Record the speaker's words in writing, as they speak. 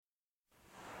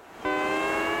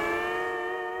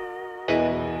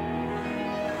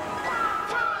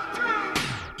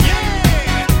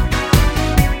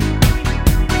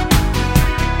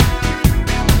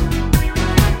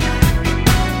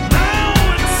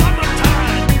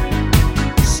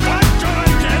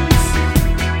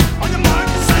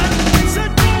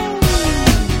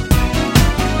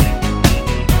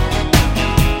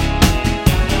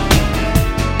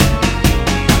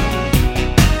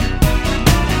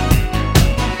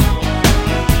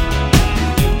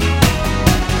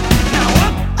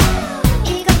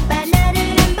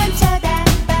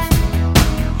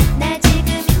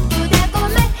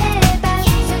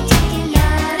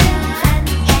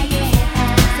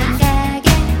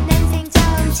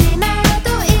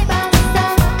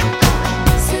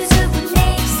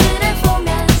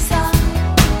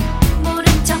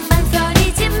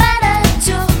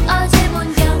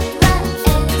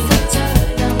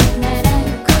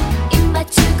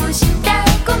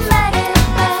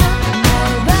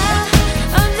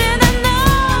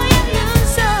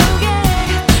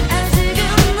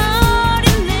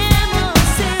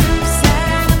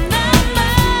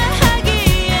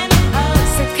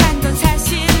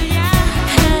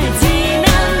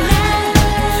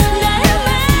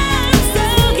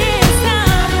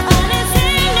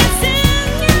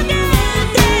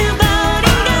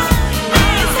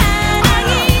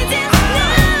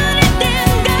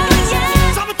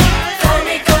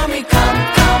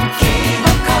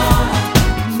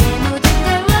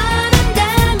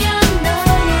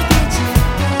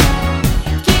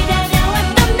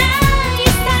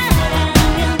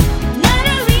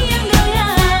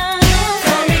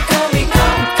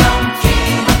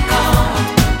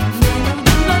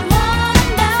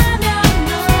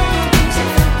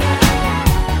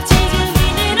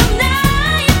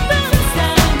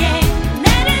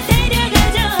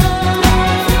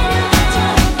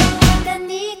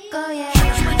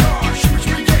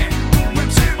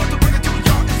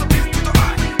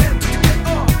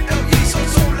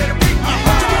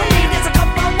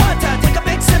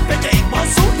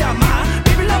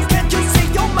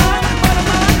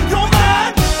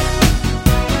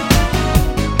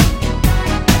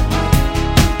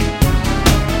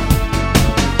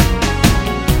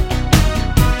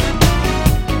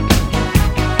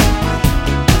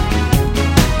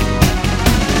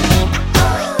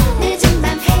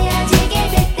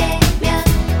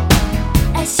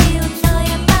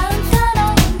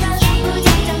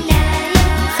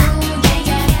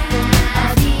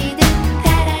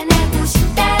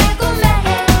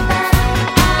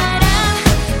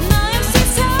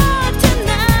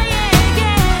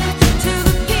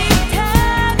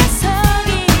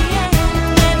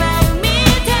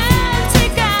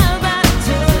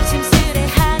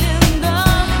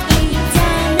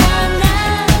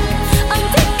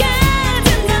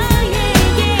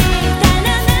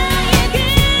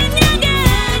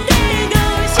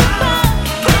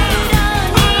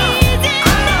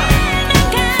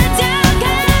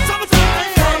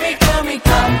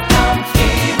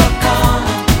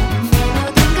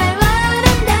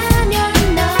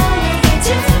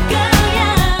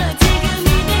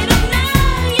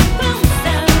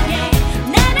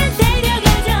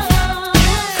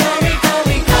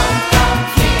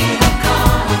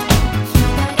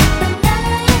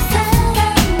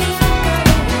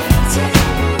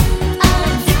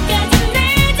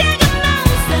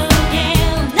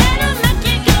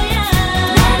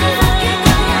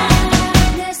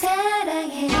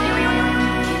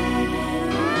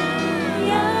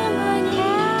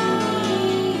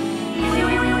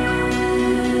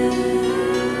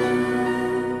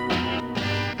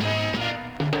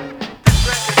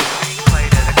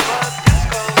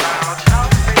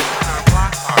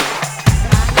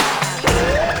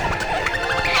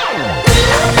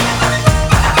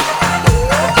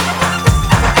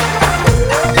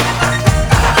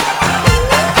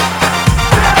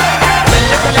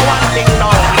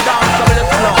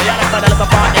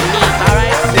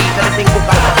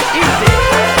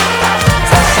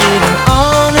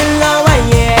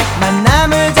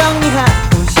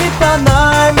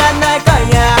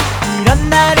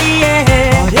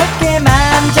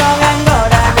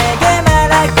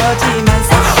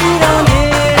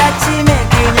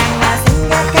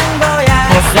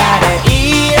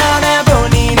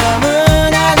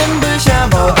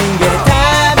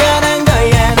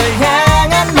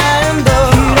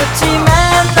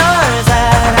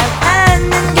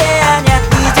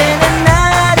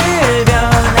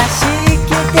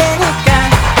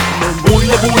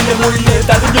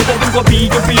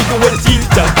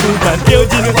자꾸만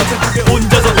깨어지는 화살표에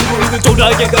혼자서 울고있는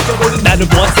조라게 가져보는 나를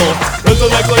보았어. 널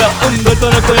떠날 거야 널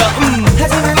떠날 거야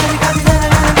하지만 아직까지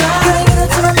사랑하는 걸 그래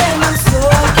그렇지만 내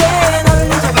맘속에 너를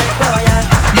잊어갈 거야.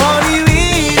 머리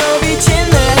위로 비친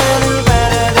내 하늘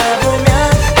바라다 보면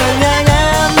널 향한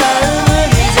마음을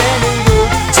이제는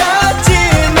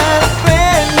굳혔지만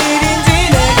웬일인지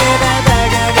내게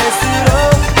다가갈수록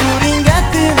우린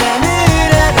같은 하늘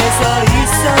아래 서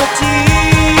있었지.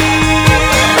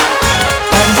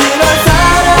 단지 널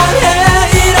사랑해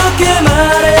이렇게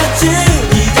말했지.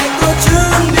 이제껏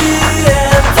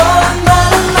준비했던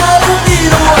많은 말을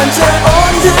이루한 채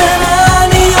언제나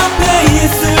네 옆에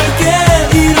있을게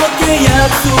이렇게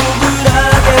약속을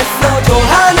하겠어. 저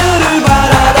하늘을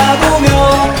바라다 보며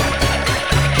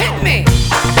Hit me.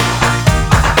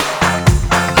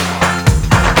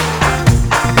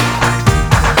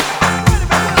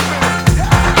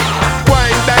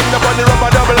 Wine down up on the rubber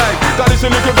double line. Tell this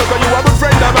little girl you have a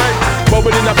friend of mine.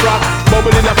 Bubble in a frock,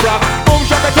 boom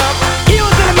shaka top.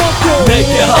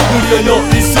 내게 하구려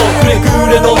너 있어.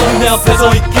 그래 너는 내 앞에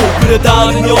서 있고 그래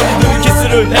다른 연인들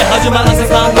키스를 해. 하지만 항상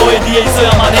난 너의 뒤에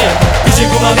있어야만 해. 이제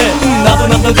그만해 나도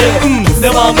남잔데 내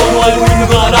마음 너무 알고 있는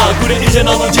거 알아. 그래 이제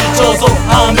나도 지쳐서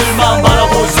하늘만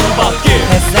바라볼 수밖에.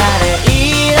 햇살에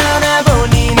일어나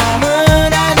보니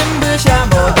너무나 눈부셔.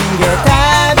 모든 게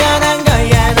다 변한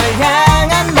거야. 널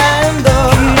향한 마음도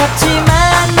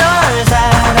그렇지만 널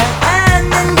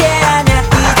사랑하는 게 아냐.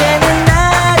 이제는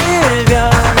나를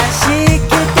변화시킬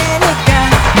테니까.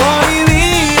 머리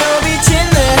위로 비친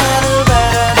내 하늘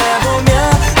바라다 보며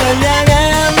널 향한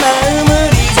마음을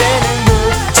이제는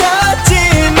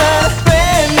굳혔지만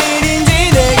웬일인지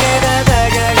내게 다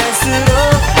다가갈수록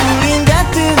우린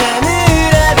같은 하늘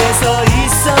아래 서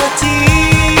있었지.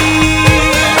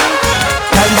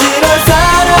 단지 널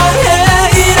사랑해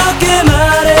이렇게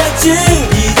말했지.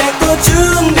 이제껏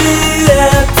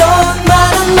준비했던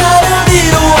많은 말을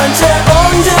이루한 채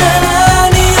언제나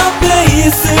네 옆에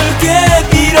있을게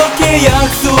이렇게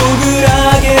약속을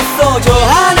하겠어. 저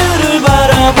하늘을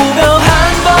바라보며 한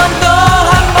번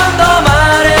더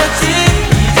말했지.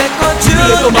 이제껏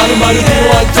그래도 많은 말을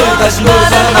이루한 채 다시 널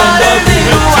사랑한다고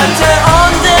이루한 채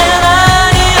언제나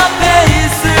네 옆에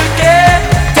있을게.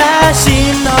 다시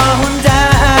너 혼자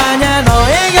아냐.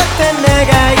 너의 곁에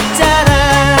내가 있잖아.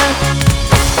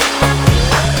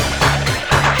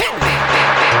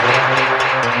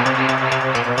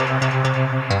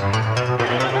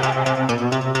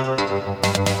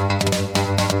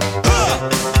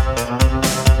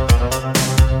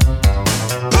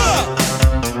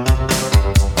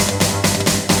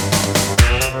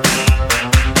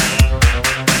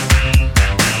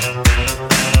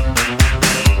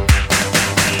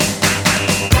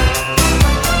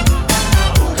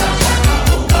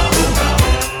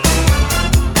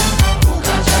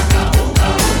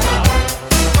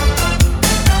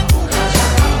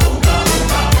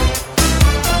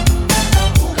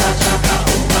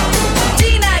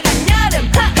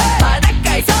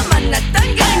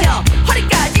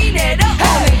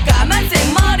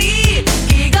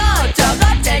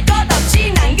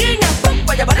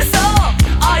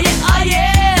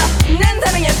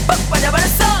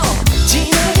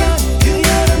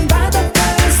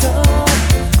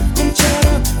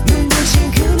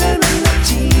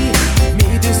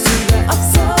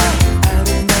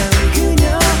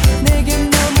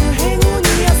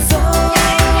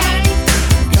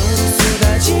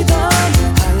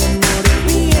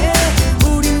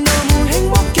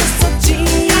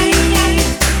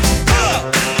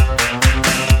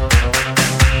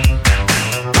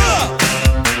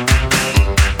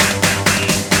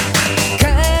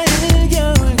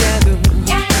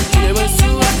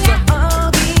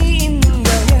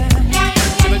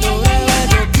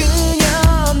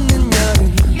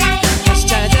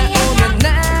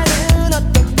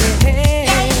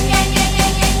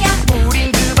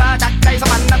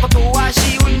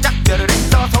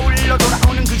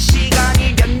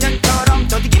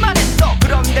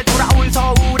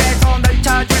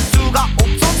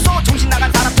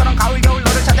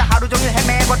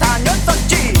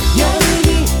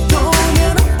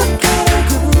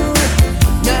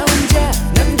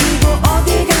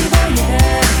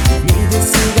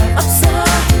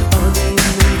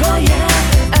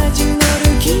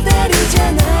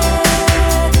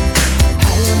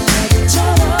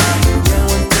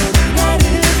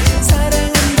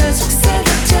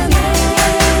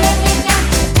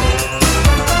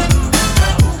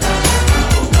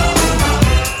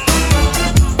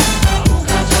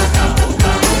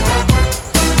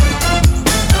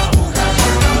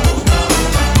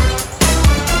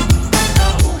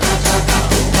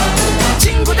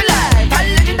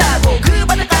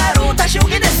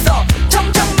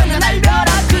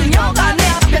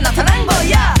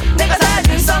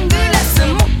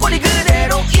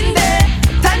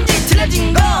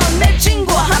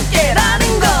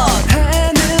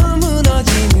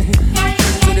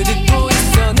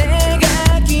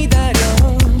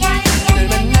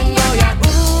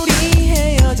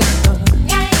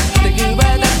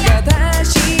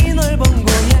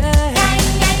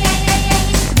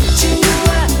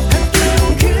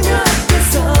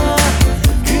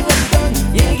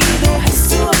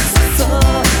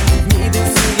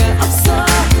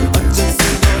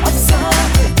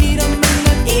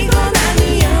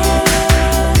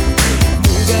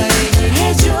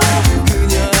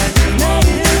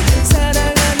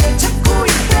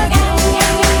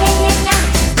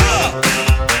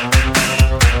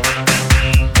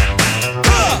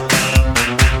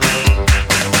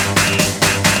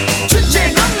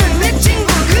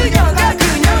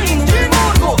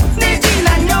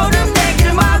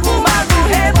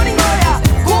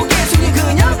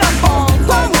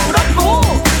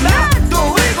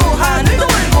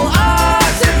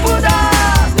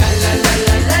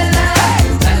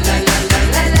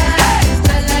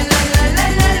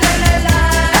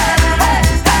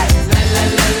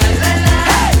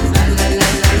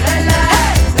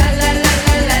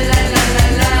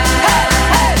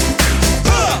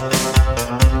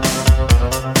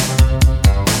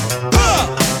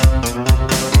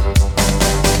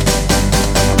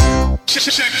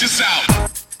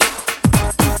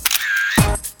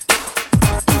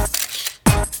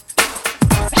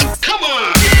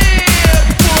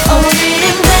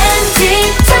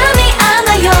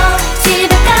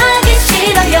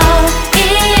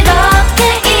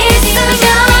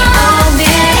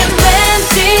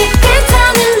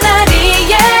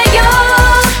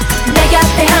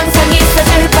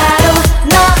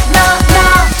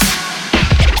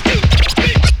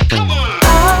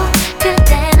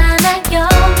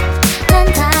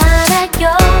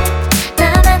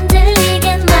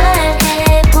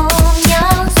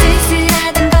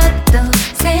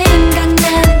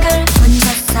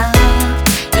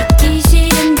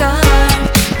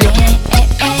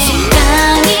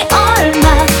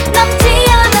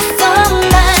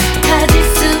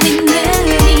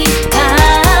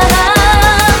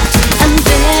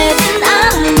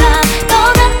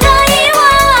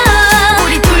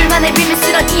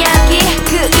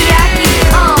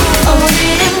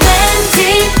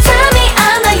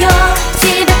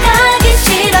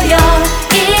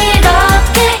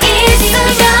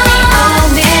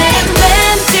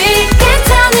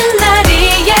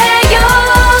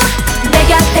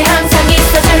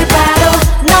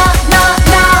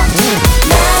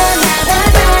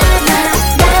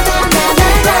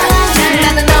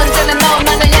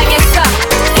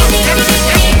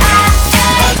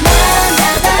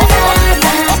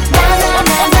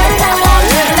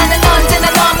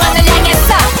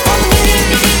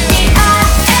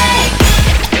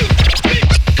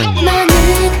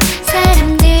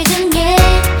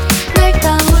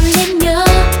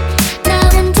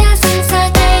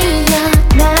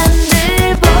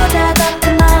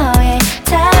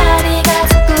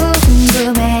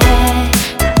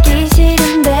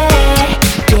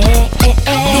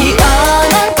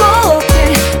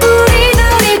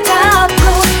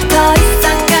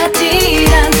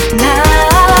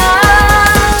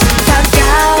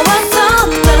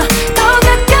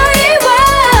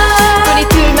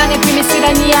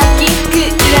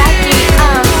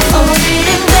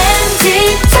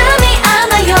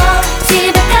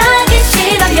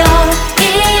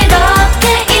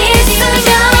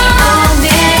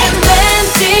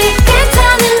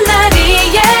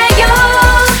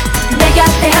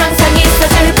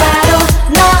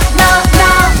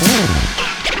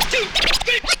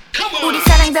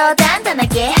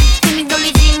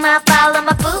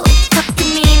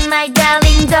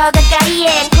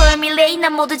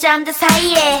 난 모두 잠든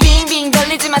사이에 빙빙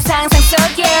돌리지만 상상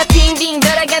속에 빙빙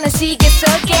돌아가는 시계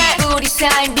속에 우리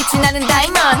사이 빛이 나는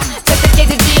다이몬드 절대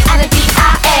깨지지 않을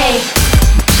D.I.A.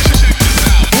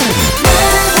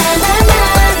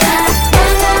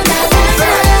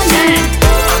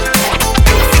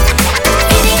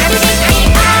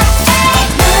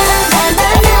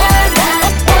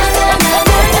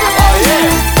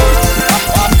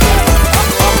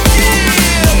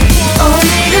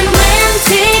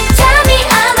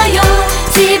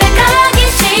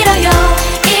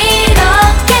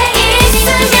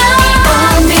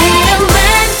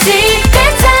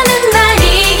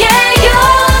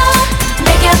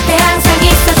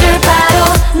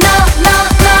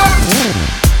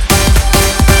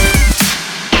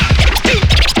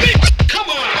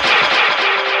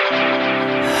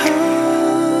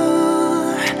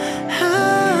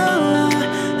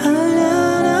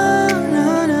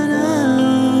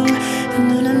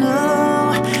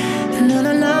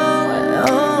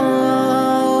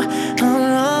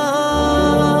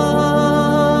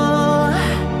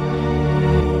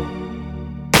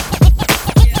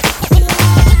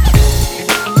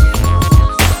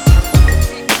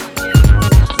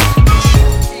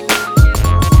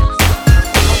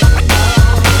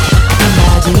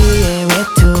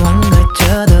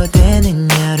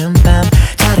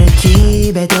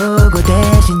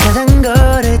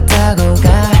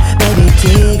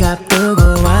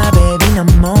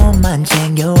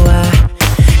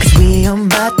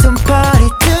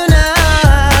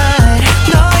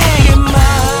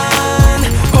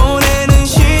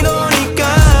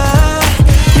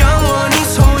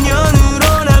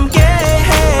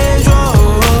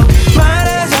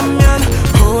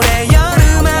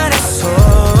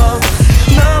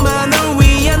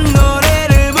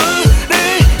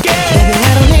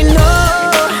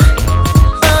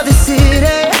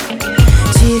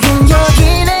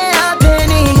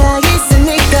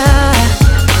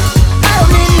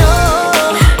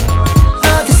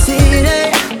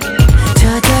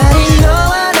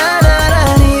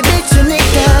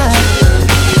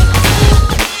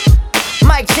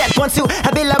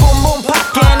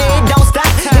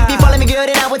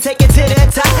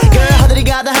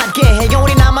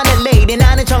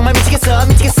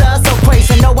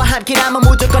 함께라면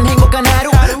무조건 행복한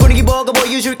하루 분위기 보고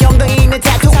보여줄 엉덩이 있는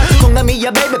타투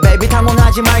동남이야 baby baby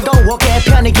당황하지 말고 어깨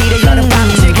편의 길에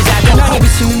여름밤 즐기자고 나의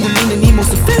빛이 흔들리는 이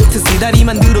모습 fantasy 다리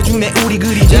만들어주네 우리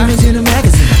그리자 이미지는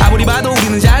magazine 아무리 봐도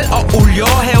우리는 잘 어울려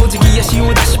헤어지기야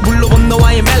쉬워 다시 불러본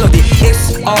너와의 멜로디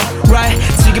It's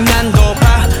alright 지금 난 더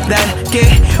바랄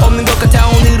게 없는 것 같아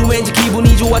오늘은 왠지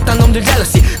기분이 좋았다 놈들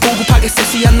jealousy 고급하게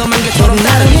섹시한 너만 개처럼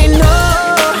나른히 너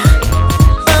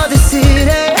어디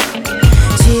있으래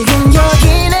지금 여기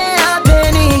내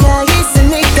앞에 네가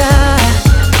있으니까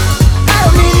I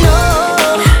only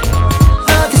know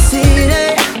어디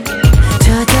있으래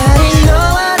저 달이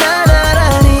너와 나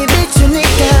나란히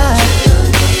비추니까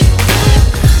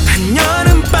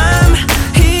한여름밤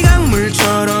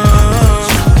희강물처럼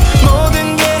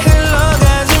모든 게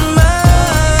흘러가지만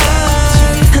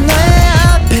너의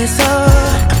앞에서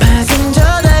밝은 저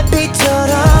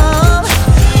달빛처럼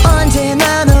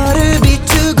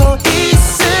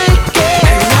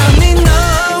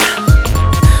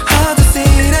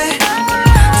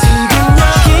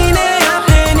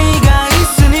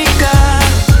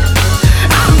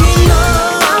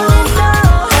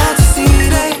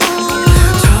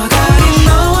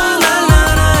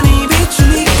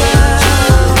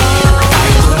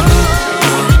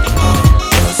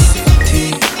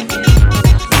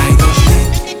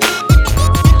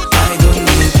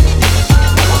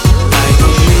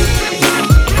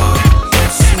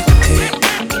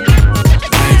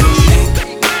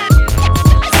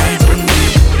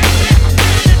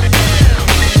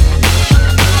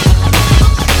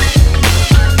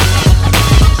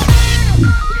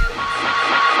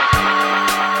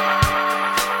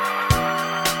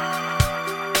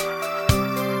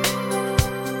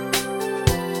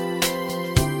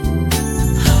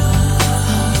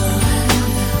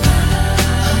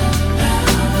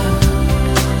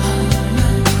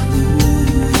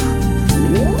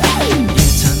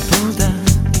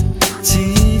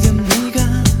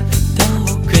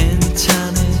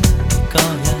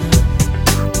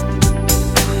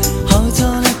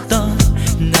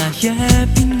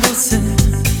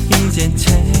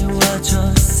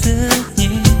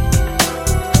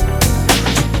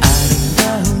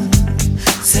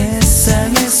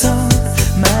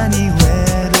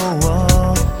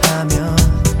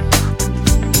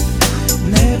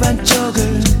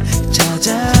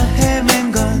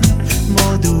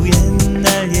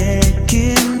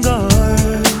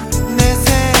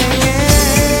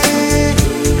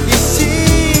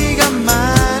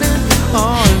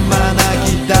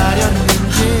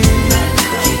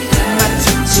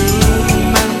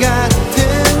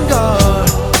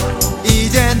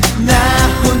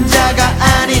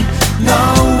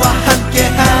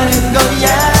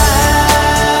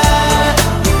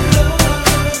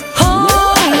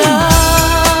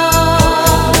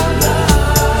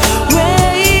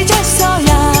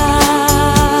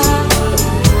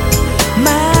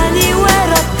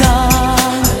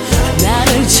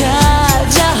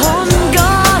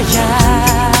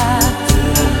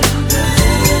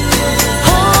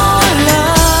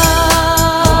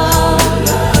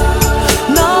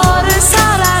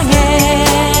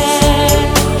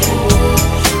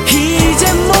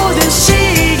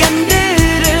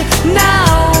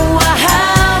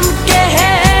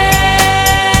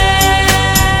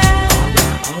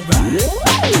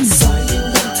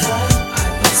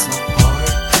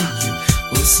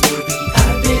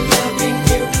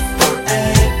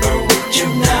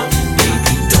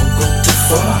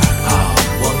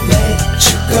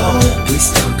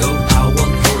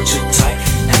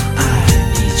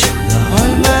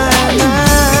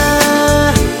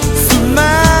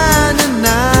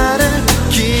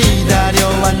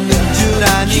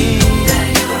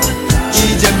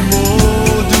이제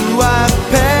모두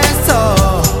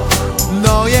앞에서 널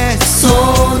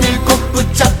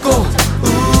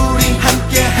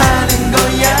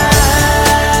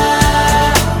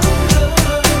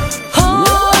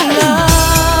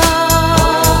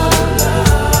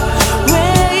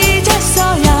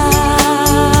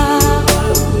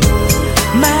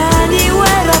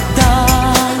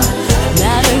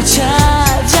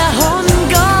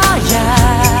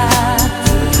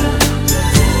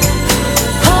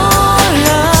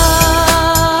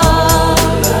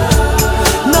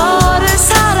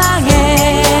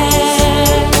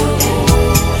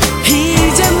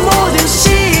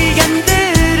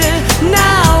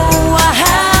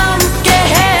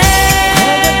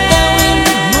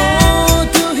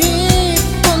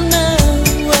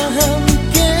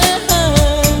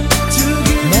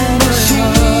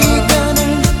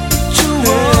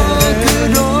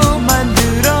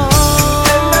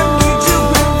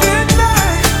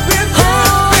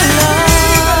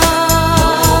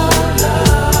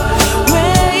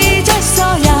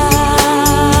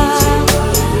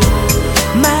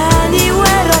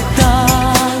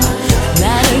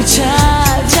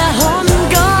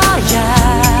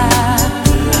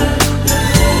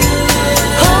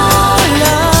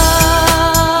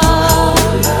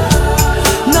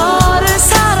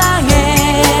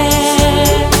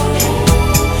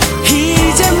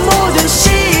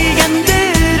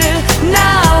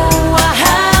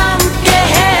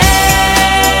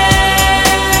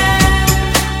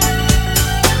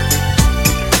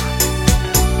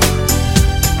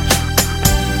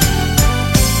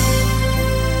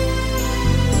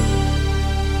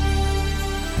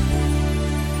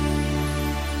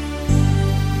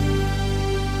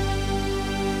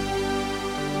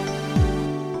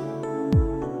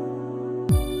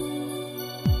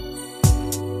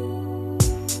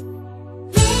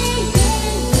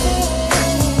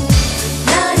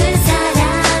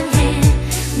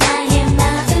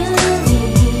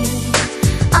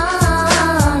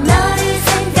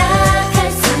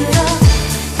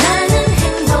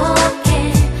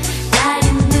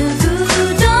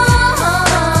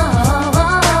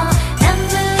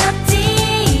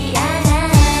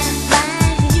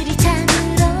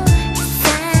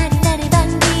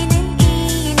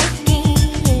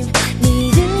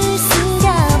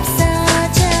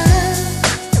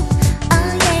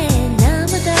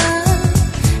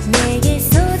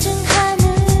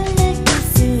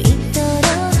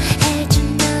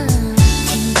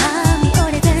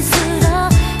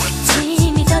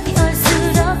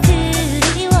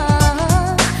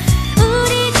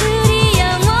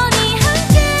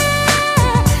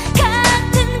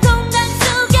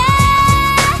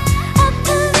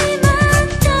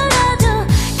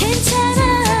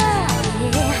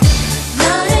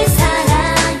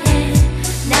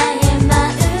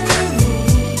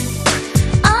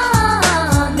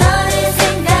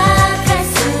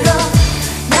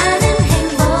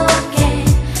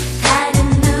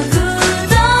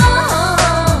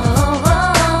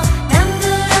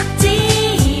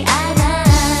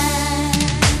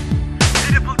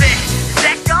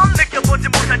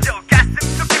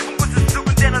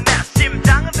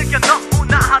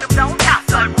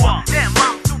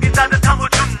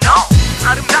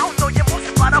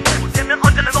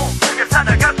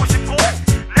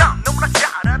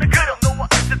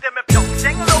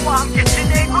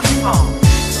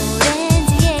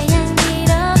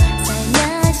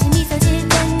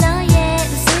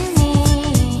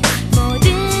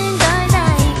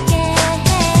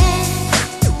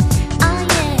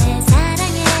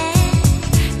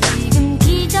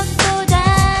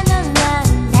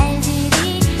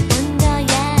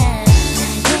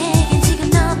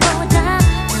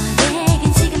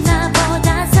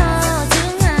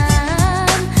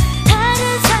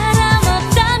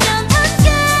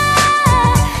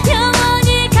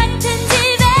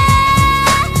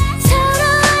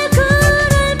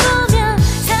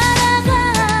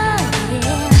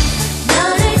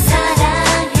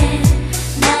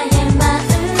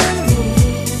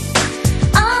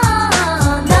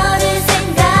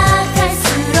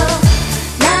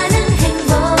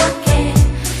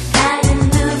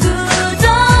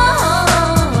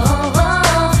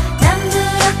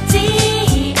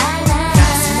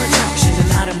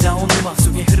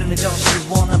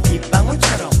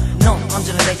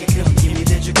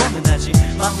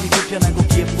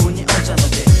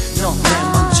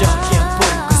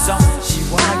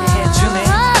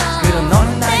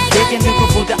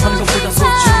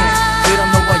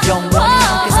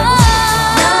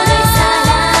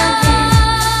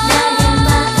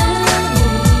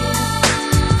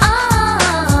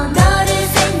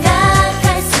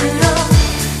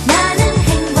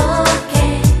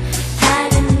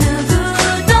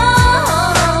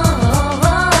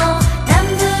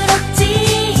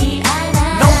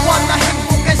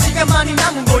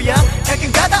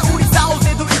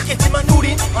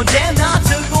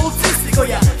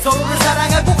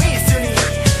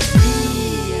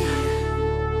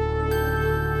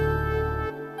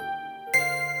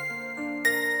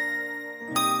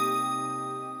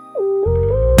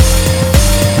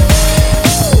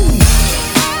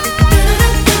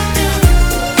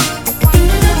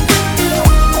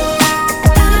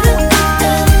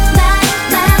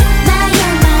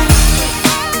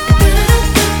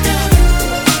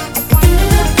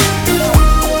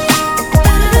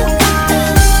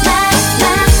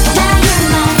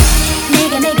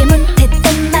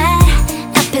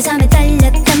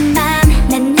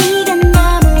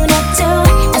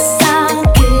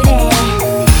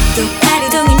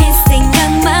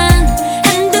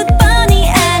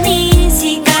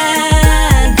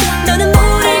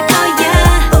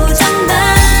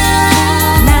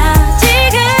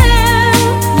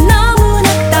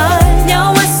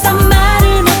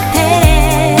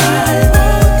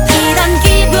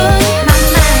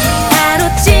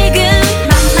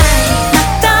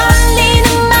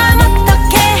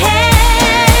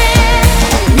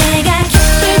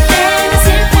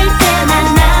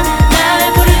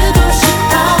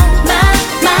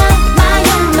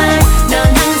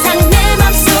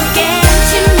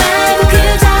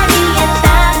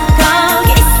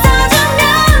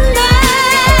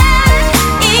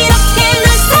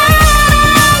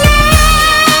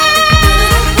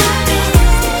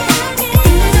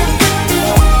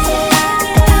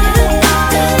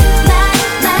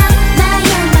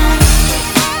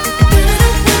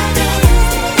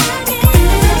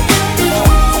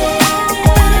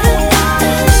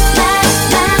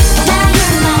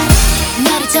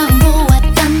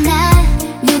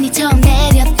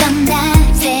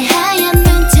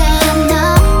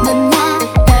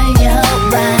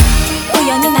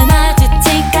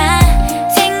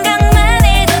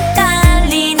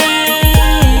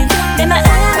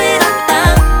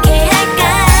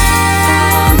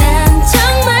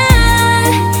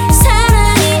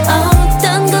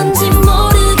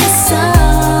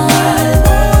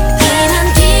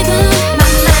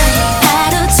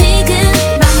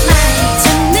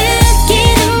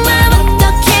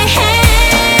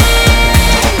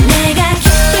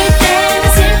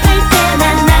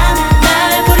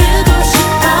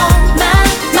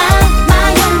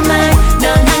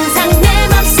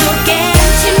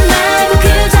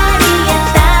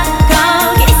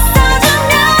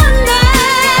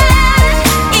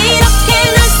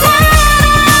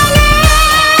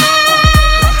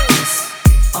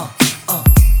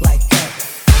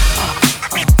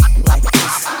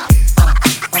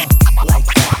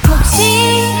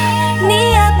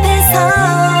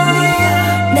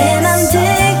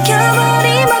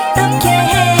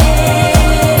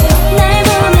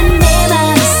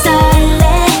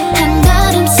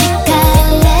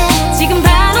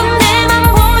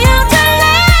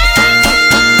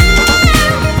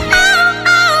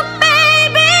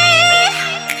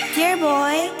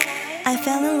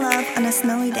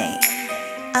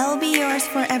yours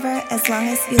forever as long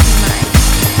as you'll be mine.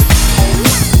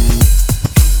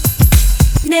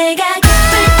 내가 기쁠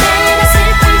때나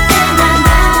슬플 때나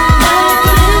널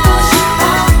부르고 싶어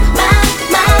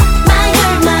My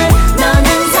you're mine 넌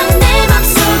항상 내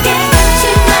맘속에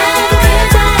주말고 그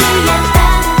자리에 딱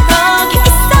거기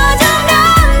있어주면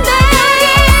돼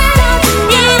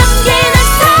이렇게 날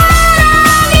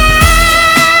사랑해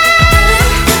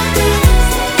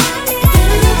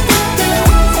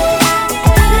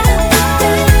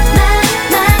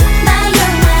My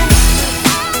you're mine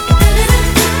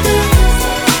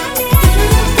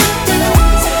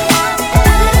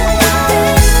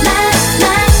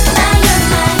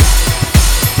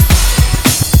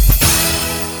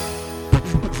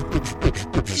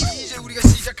이제 우리가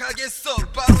시작하겠어.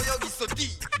 바로 여기서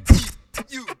D.U.X.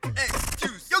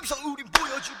 Deux. 여기서 우린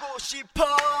보여주고 싶어.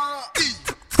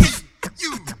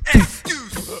 D.U.X.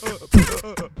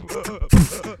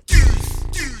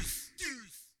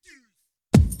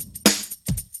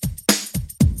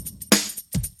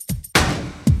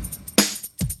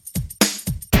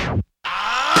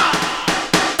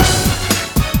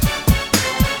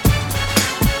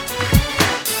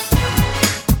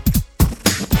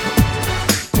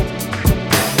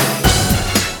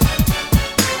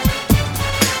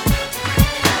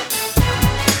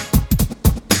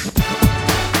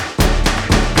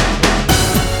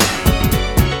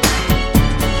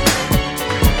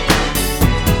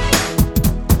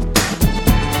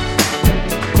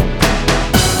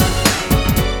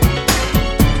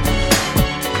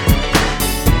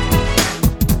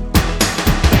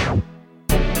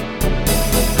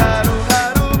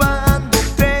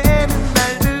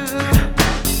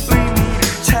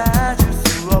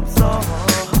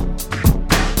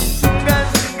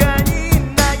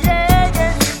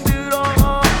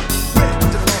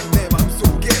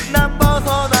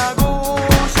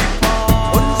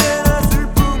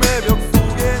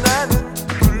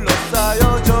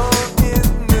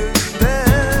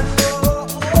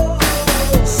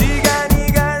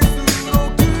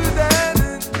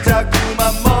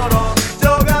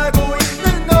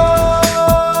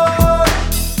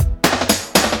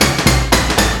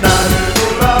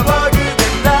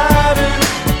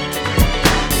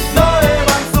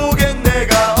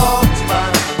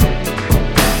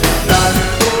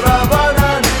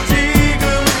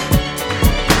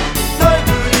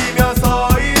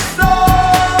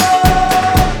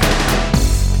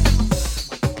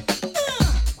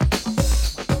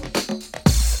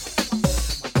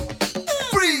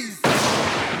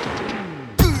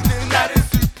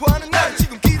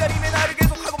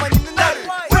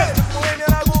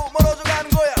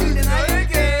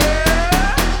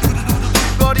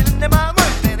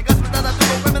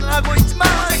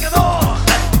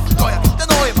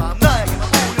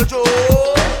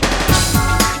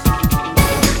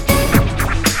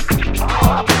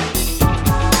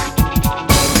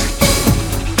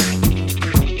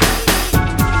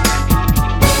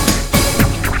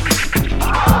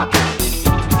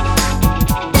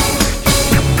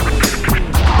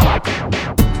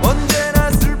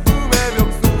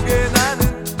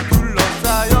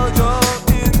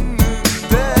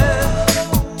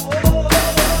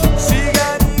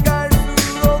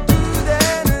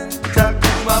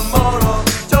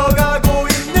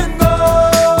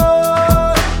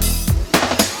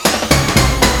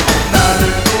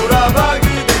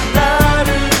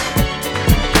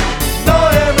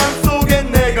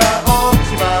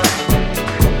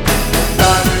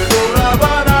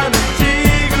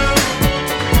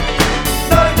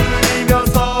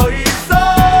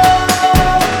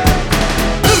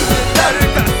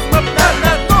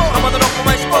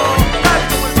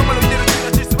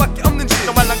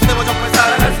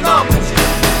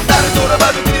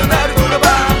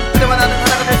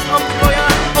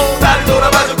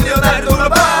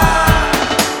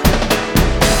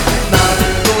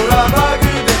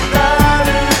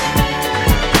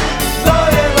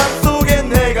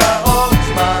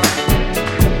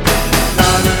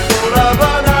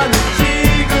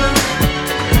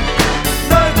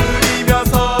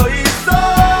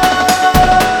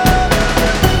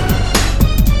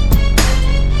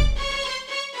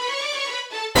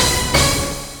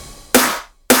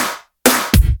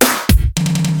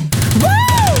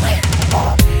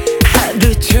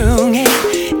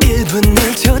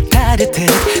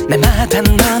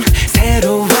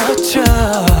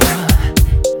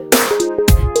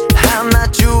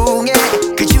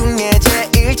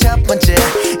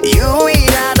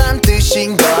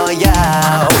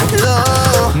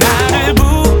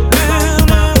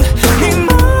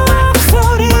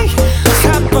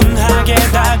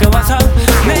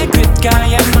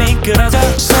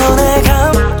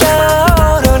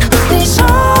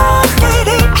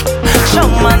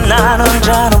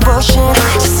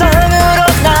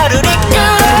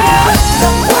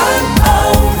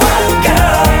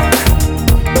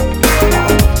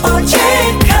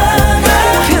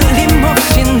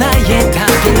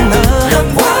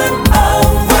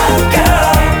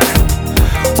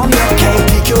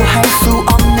 비교할 수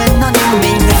없는 넌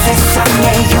이미 내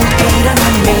세상의 유일한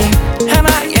의미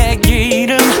하나의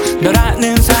기름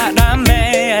너라는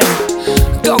사람에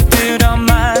꼭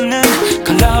들어맞는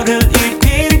컬러를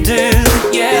입힌 듯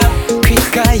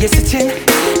귓가에 스친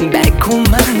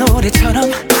달콤한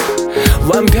노래처럼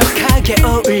완벽하게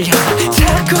어울려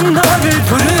자꾸 너를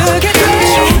부르게 돼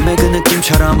처음에 그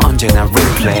느낌처럼 언제나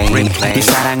replay 이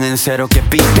사랑은 새롭게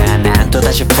빛나 난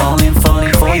또다시 falling for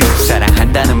you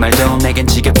사랑한다는 말도 내겐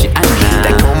지겹지 않아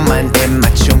달콤한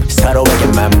입맞춤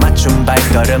서로에게만 맞춘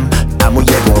발걸음 아무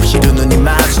예고 없이 두 눈이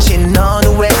마주친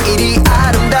너는 왜 이리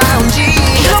아름다운지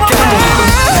Let's go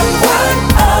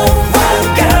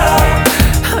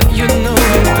You know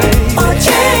it baby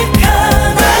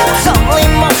어제가나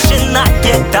설렘없이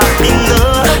나의 답이 너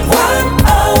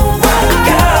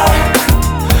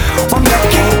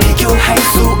완벽해 비교할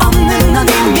수 없는 넌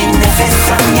이미 내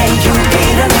세상의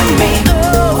유일한 의미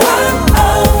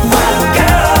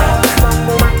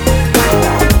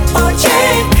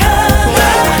어제가나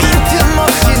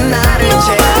빈틈없이 나를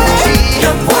채우지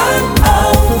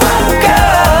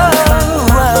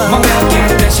완벽해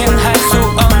대신할 수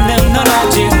없는 넌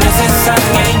오직 내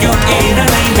세상의 유일한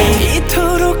의미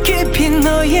이토록 깊이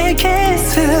너에게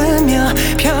스며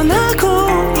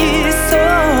변하고 있어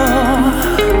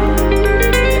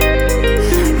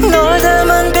널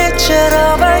담은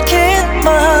빛으로 밝힌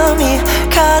마음이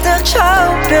가득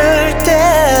차오를 때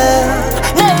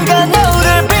내가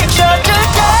너를 비춰줄게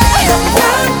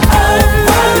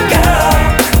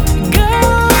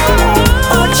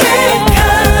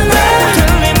어제가나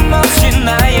틀림없이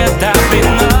나의 답이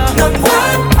너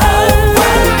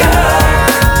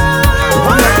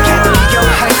완벽해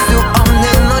비교할 수 없는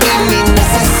넌 이미 내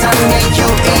세상의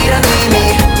유일한 의미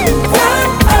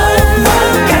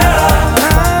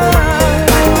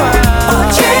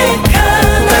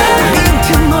어제가나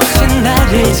빈틈없이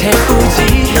나를 채우지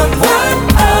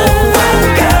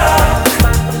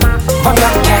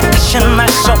완벽해 대신할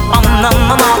수 없는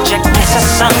넌 오직 내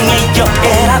세상의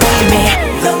유일한 의미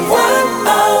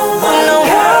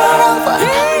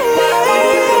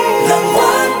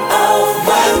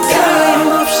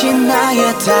틀림없이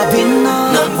나의 답이 너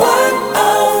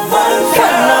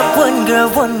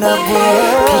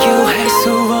비교할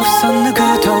수 없어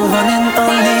누구도 원한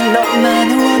only 너만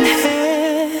원해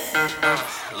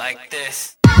Like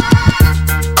this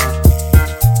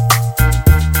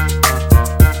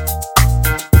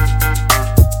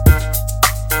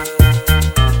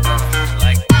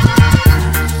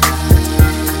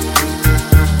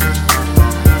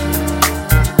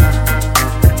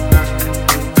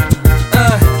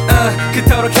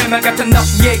그토록 헬말 같은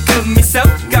너의 그 미소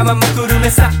까만 먹구름에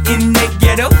쌓인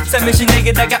내게로 살며시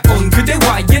내게 다가온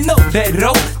그대와의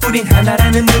노래로 우린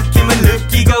하나라는 느낌을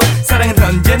느끼고 사랑은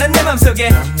언제나 내 맘속에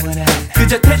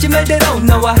그저 태지 말대로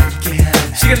너와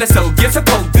시간대 속에서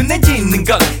포근해지는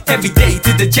건 Everyday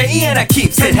to the J and I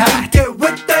keep it high Get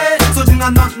with that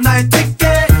소중한 넌 나의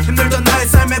ticket 힘들던 나의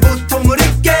삶의 고통을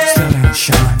잊게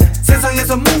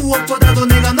세상에서 무엇보다도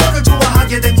내가 너를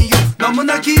좋아하게 된 이유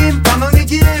너무나 긴 방황의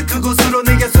길 그곳으로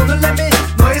내게 손을 내밀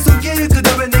너의 손길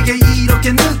그대 왜 내게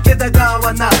이렇게 늦게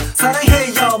다가와 나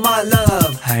사랑해 you're my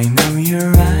love I know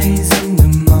your eyes in the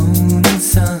morning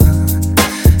sun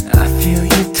I feel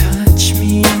you touch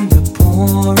me in the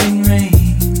pouring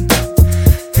rain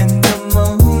And the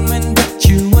moment that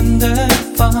you wander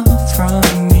far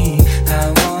from me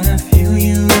I wanna feel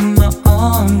you in my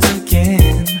arms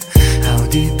again How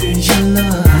deep is your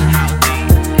love?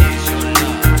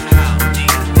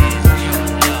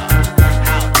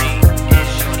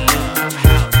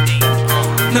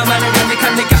 너만을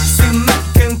간직한 내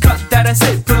가슴만큼 커다란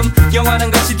슬픔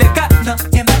영원한 것이 될까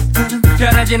너의 마음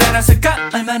변하진 않았을까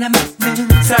얼마나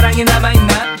많은 사랑이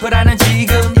남아있나 불안한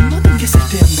지금 이 모든 게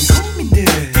쓸데없는 고민들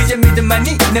이제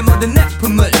믿음만이 내 모든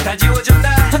아픔을 다 지워줘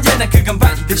나 언제나 그건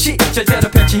반드시 절대로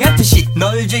편치 않듯이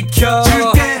널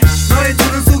지켜줄게 너의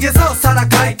두 눈 속에서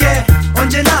살아갈게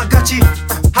언제나 같이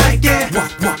할게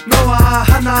너와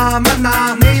하나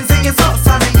만나 내 인생에서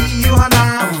사는 이유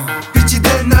하나 빛이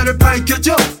된 나를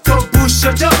밝혀줘 더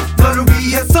부셔줘 너를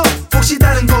위해서 혹시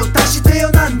다른 곳 다시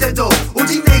태어난데도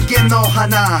오직 내게 너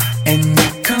하나 And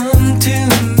you come to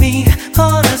me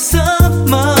on a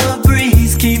summer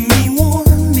breeze Keep me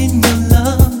warm in your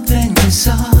love Then you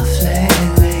softly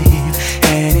leave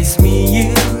And it's me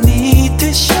you need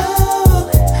to show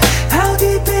How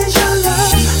deep is your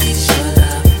love?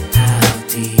 How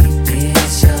deep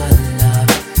is your love?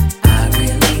 I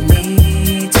really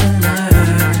need to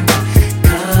learn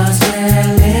 'Cause we're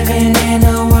living in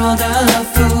a world of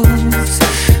fools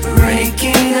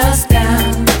Breaking us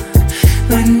down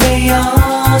When they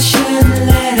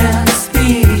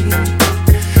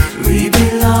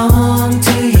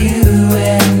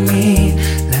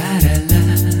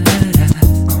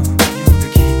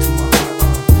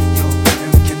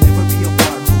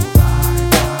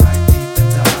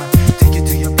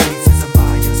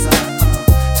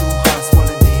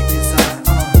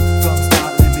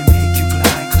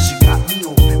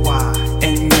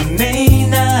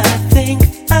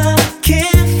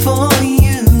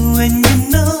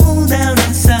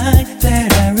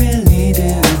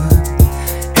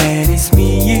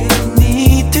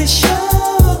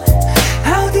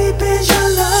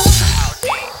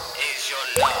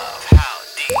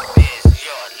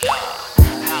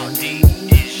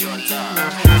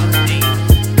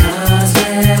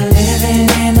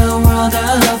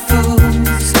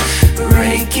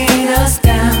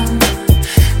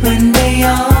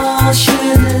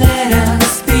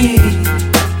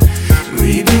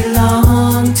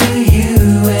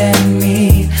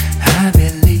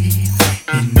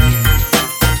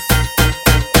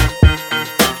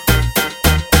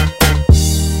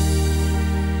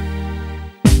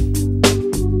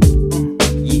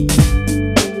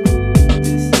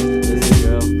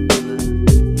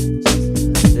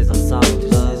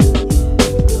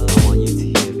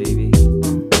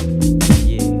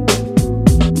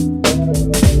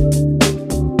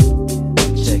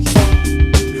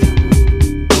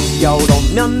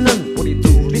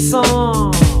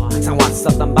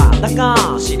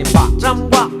시린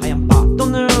바람과 하얀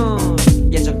파도는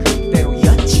예전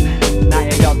그대로였지. 나의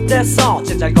곁에서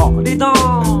제잘거리던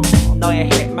너의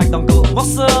해맑던 그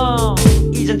모습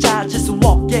이젠 찾을 수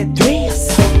없게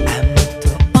되었어.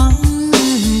 아무도 없는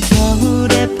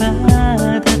겨울의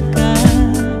바닷가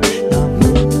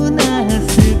너무나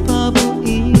슬퍼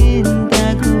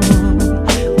보인다고.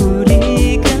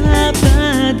 우리가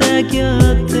바다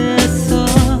곁에서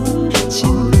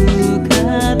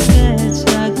친구가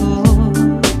되자고.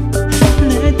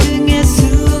 내 등에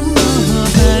숨어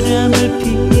바람을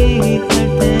피할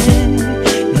때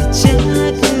내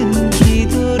작은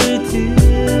기도를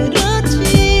들었지.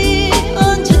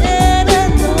 언제나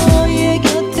너의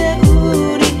곁에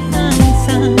우리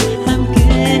항상 함께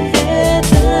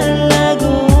해달라고.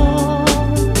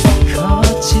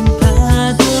 거친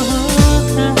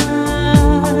파도가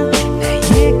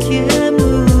나에게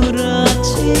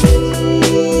물었지.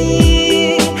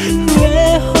 왜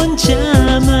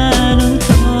혼자만 온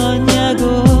거냐고.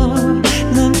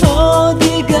 넌 어디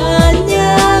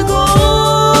갔냐고.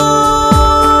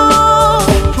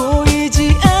 보이지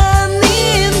않니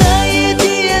나의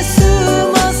뒤에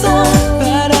숨어서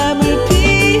바람을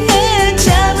피해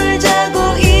잠을 자고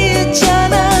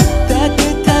있잖아.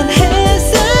 따뜻한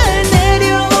햇살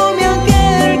내려오면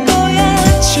깰 거야.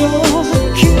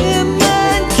 조금만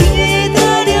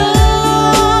기다려.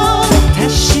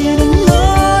 다시는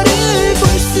너를 볼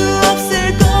수 없을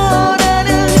거라는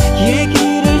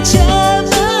얘기를 차마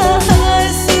할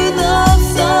순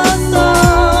없었어.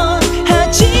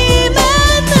 하지만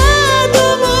나도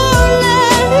몰래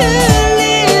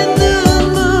흘린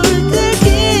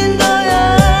눈물들인 거야.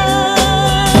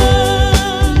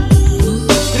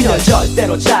 그녀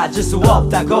절대로 찾을 수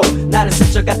없다고 나를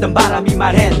스쳐갔던 바람이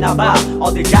말했나봐.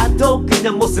 어딜 가도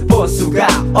그냥 모습 볼 수가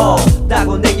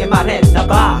없다고 내게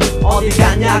말했나봐. 어딜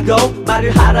가냐고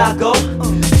말을 하라고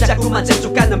자꾸만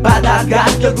재촉하는 바다가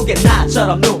결국엔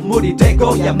나처럼 눈물이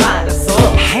되고야 말았어.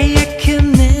 하얗게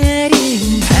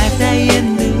내린 바다의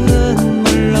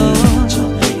눈물로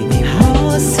네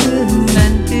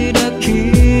모습만 들어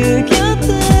그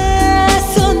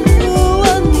곁에서 누워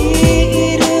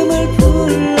네 이름을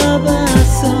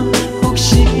불러봤어.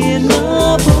 혹시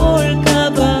너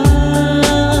볼까봐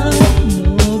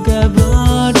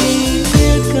녹아버릴까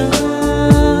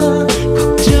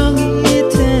걱정이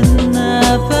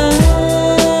됐나봐.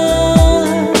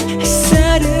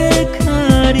 햇살을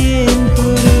가린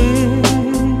불을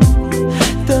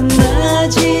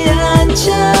떠나지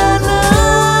않잖아.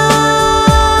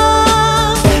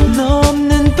 너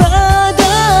없는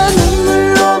바다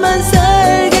눈물로만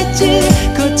살겠지.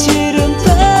 거칠은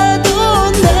파도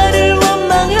나를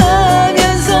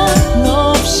원망하면서 너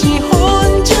없이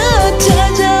혼자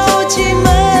찾아오지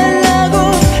말라고.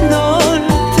 널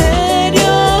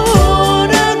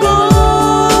데려오라고.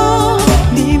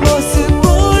 네 모습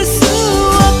볼 수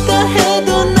없다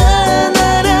해도 난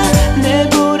알아. 내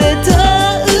볼에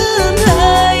닿은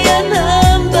하얀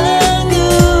한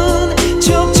방울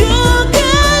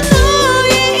촉촉한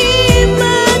너의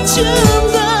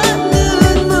입맞춤과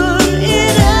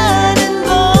눈물이라는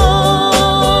거.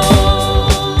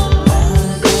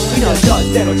 그녀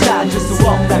절대로 찾을 수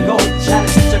없다고 나를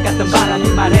스쳐갔던 바람이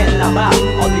말했나봐.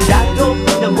 어딜 가도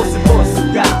그냥 모습 볼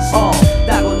수가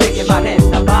없다고 내게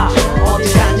말했나봐.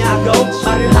 어딜 가냐고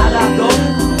말을 하라고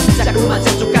자꾸만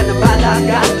재촉하는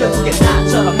바다가 결국엔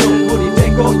나처럼 눈물이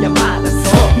되고야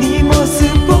말았어. 네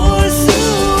모습 볼 수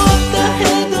없다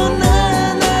해도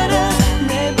난 알아.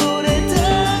 내 볼에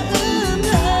닿은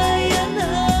하얀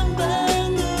한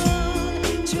방울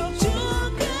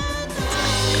촉촉한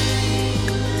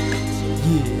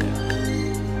Yeah,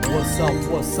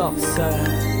 what's up, son?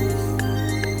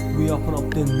 We open up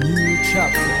the new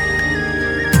chapter.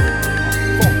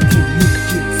 Funky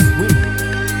music sweet.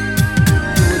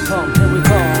 Here we come, here we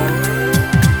come.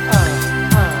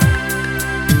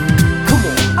 Come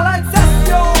on. I like that,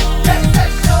 yo. Yes,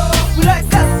 yes, yo. We like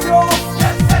that, yo.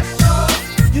 Yes, yes, yo.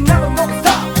 You never gonna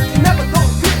stop. You never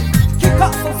gonna quit. Kick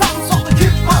up some sound, so the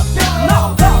keep up. Now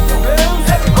clap your hands,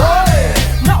 everybody.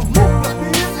 Now move your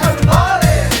feet,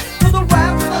 everybody. To the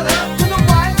right, to the left, to the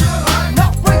right. Now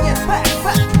bring it back,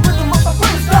 back. Rhythm of the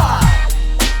freestyle.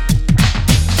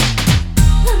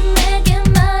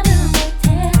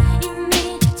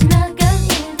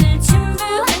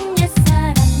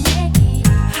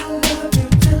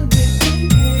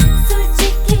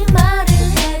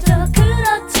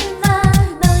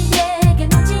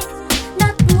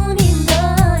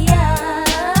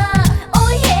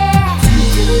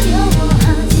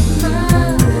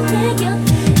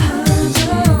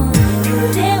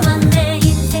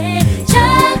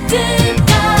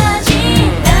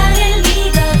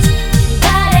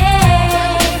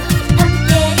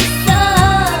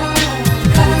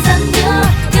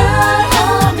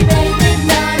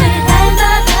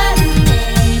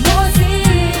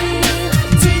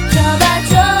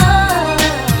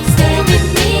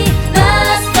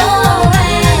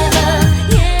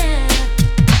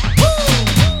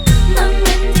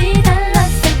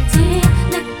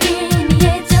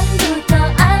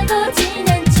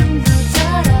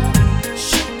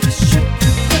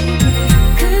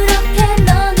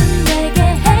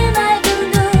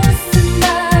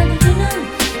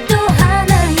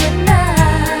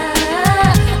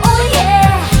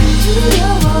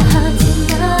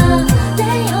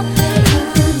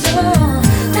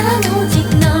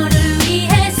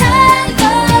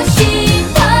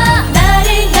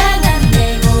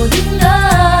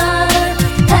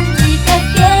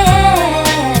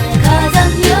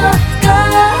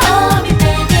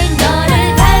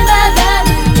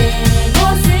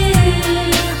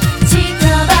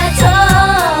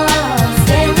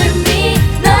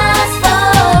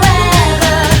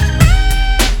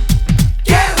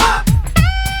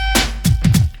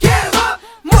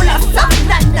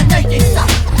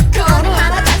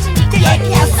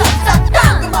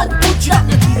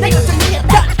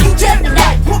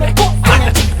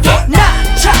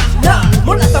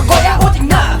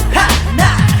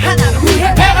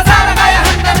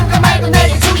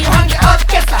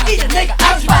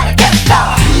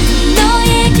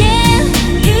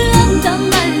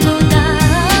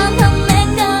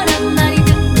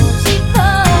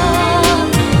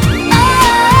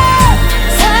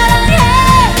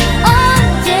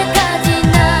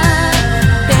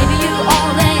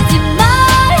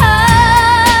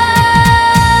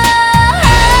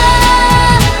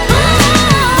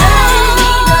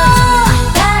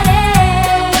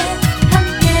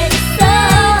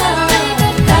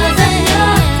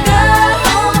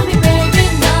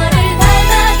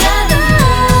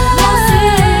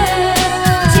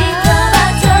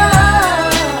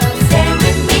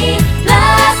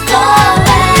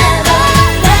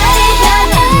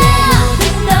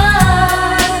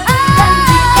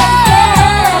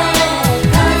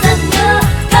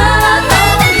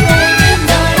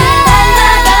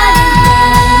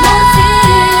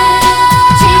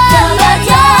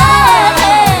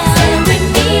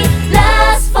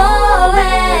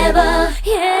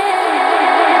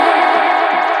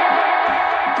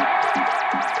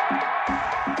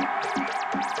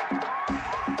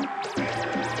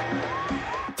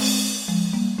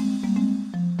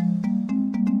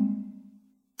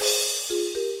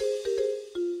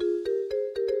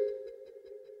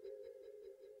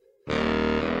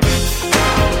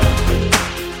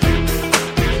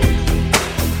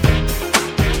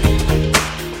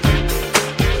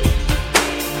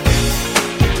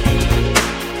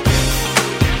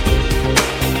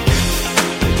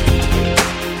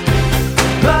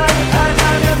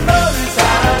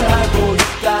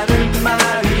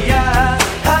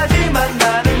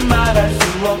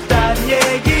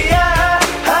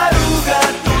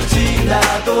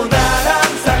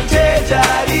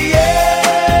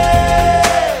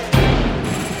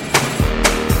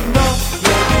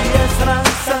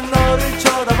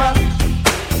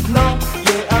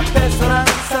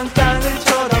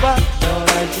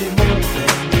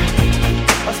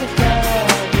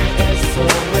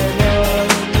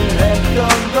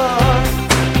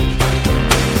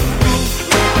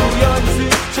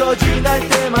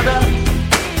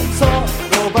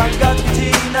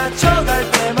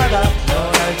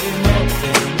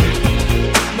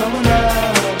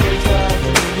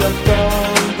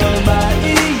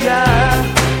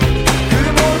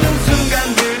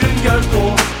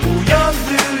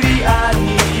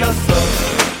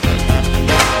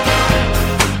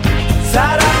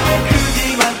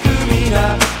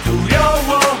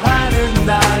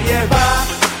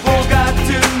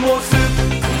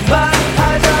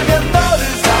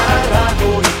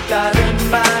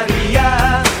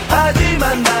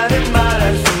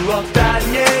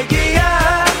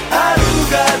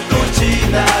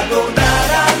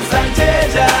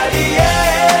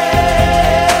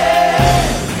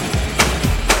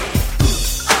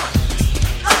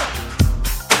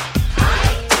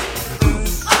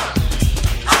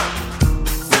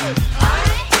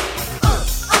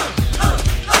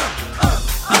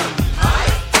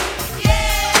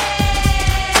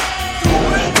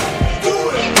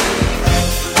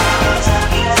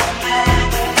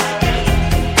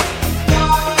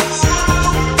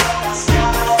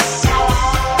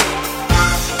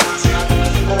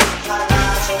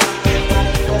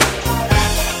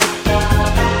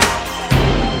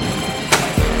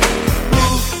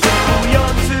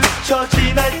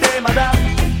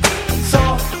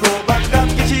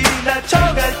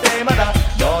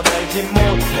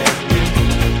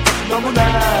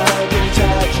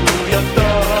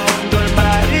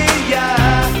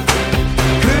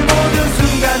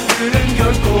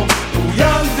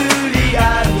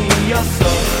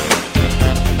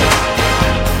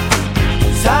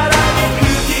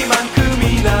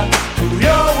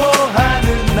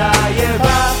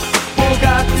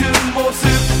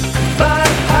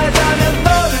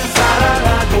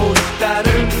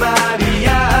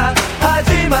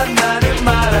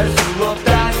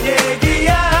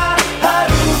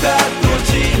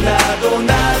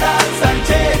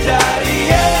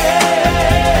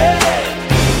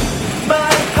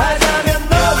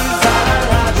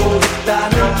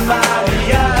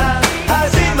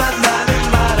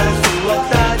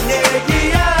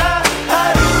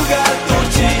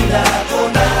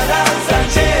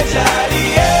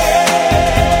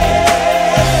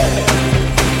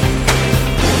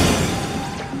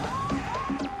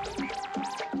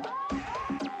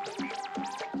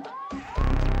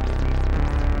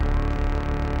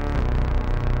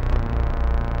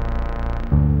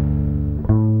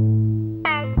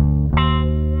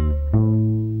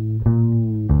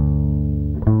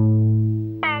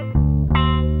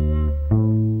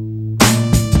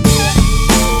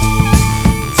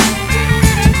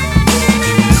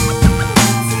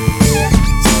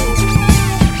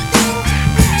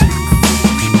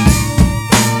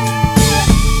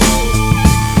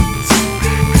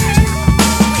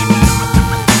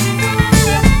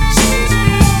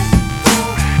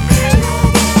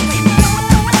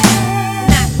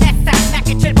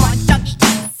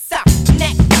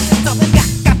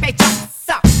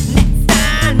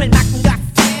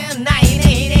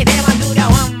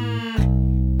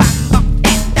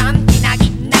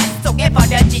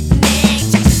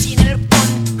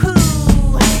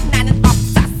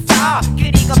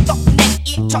 있어 또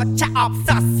내일조차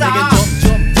없었어 내겐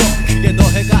점점 더 크게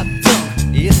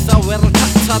더해갔던 이 사회를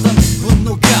탓하던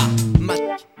분노가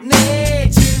내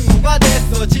증오가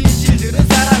됐어 진실들은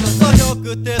사라졌어 저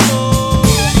끝에서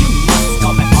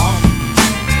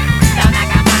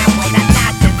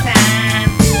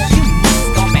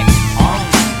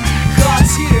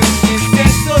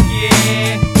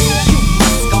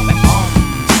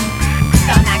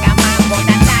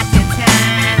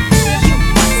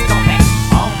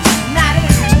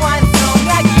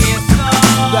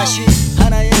다시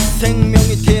하나의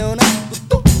생명이 태어났고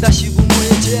또 다시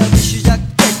부모의 제약이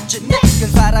시작됐지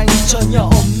내겐 사랑이 전혀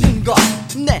없는 것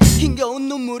내 힘겨운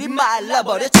눈물이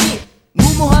말라버렸지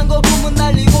무모한 거품은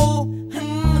날리고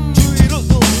주위를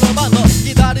둘러봐 너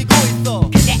기다리고 있어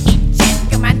근데 이제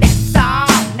그만 됐어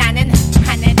나는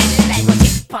하늘을 날고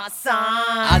싶었어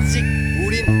아직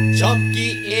우린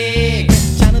젊기에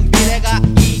괜찮은 미래가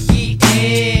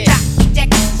있기에 자 이제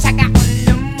그 차가운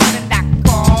눈물은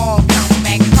닦고 Come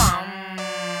back home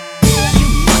You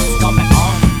must come back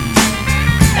home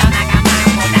떠나가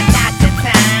마음보다 따뜻한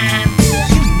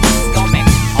You must come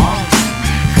back home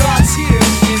거칠은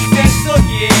인생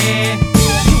속에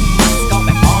You must come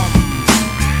back home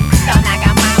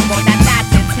떠나가 마음보다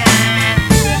따뜻한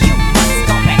You must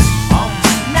come back home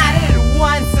나를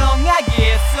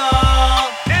완성하겠어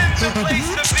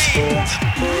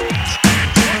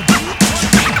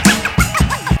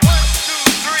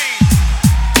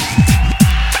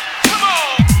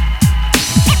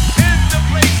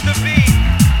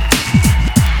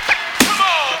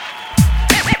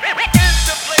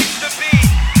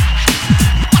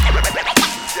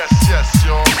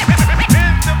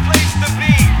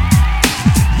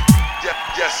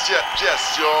Yes, y'all.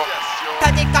 Yes, y'all.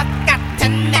 터질 것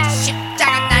같은 내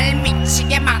십자가 날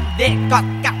미치게 만들 것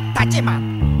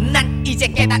같았지만 난 이제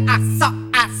깨달았어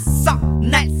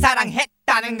날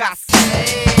사랑했다는 것을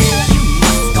You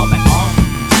must come back home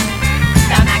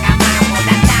떠나가 마음보다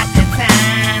따뜻한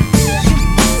You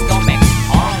must come back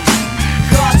home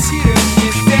거칠은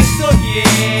인생 속에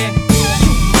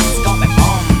You must come back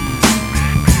home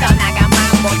떠나가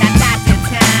마음보다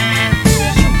따뜻한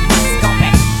You must come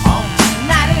back home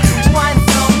나를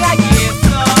완성하겠어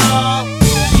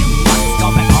You must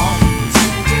come back home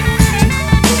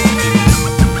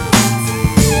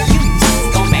You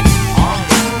must come back home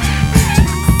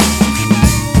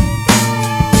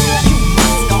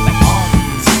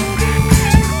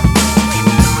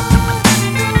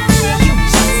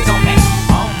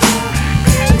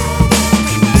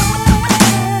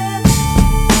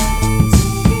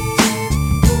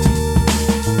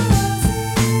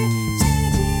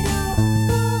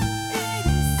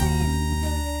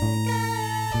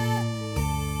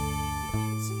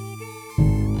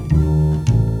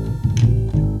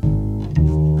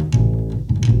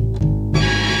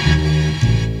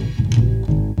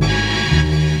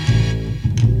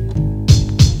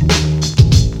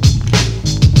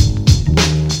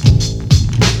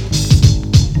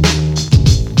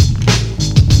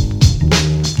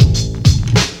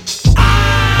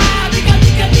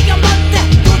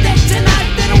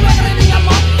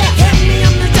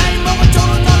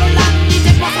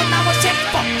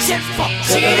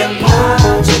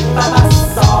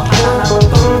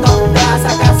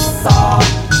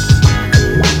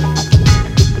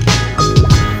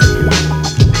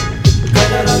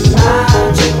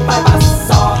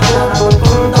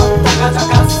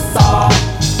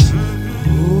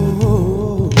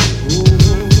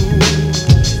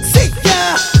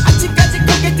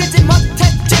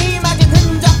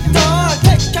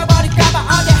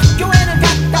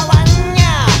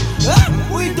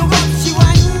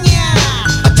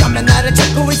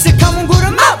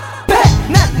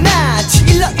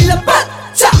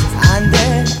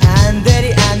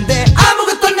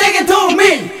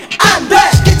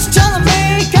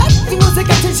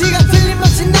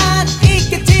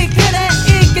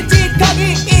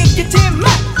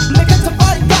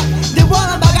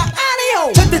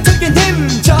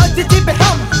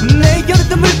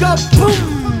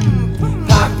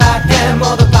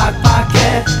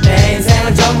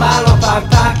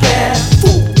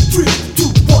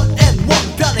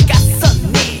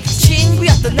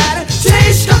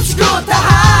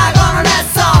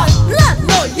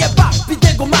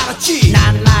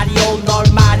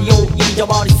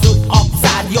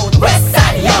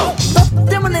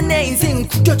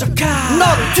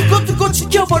너를 두고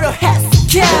지켜보려 했어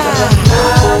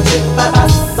아직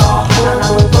밟았어 하나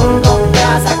남은 꿈도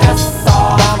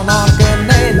뺏어갔어 너는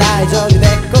끝내 나의 적이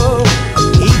됐고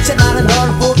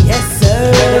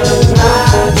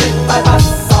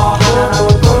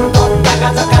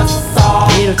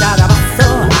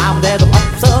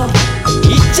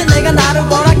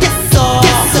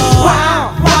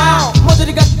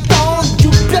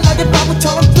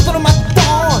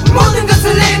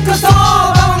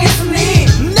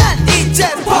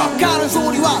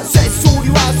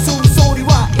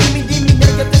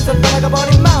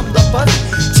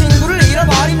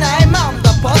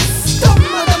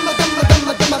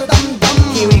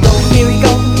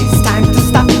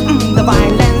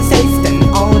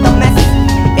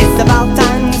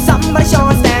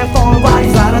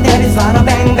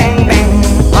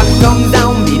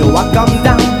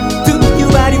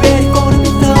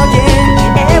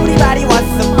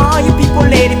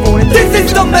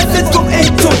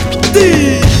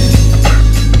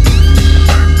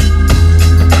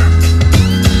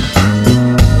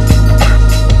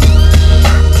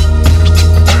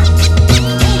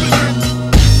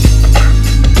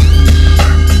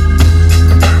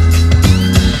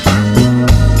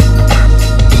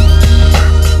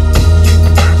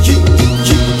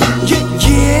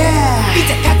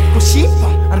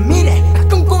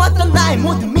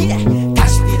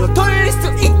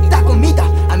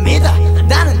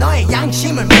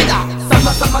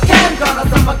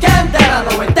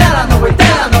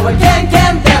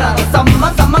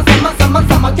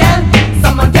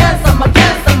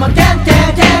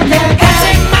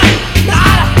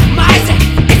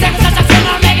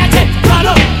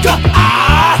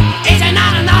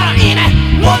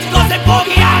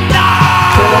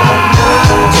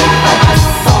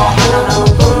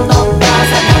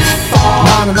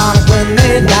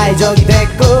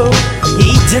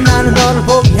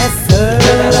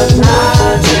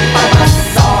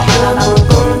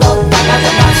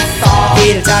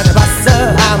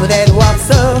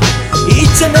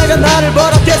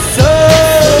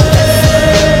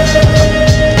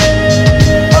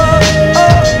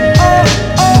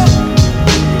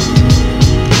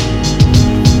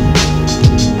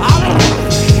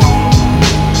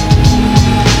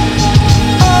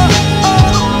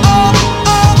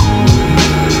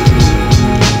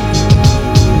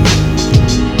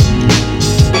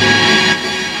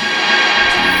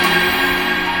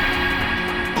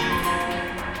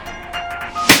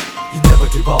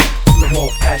give up, no more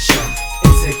passion.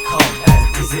 Is it come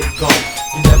and is it go?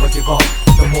 You never give up,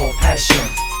 no more passion.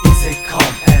 Is it come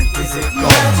and is it go?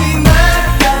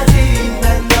 마지막까지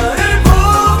난 너를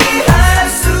포기할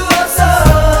수 없어.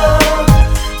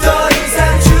 더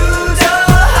이상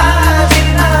주저하지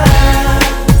마.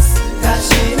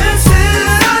 다시는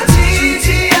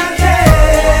쓰러지지 않게.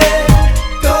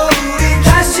 또 우린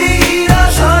다시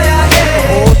일어서야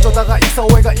해. 어쩌다가 이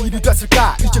사회가 일이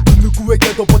됐을까. 이제 그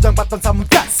누구에게도 보장받던 삶은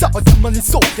갔어. 어둠만이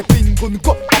속에 빈곤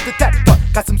곳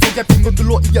따뜻했던 가슴 속에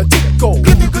빈곤들로 이어지고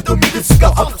그 누구도 믿을 수가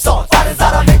없어. 다른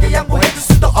사람에게 양보해줄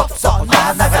수도 없어. 나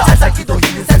하나가 잘 살기도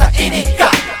힘든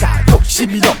세상이니까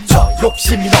욕심이 넘쳐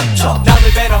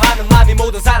남을 배려하는 마음이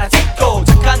모두 사라지고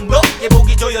착한 너의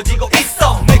목이 조여지고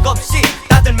있어. 맥없이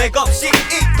다들 맥없이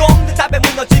있고 없는 답에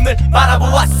무너짐을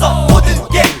바라보았어. 모든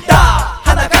게 다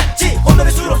하나같이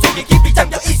혼돈의 수렁 속에 깊이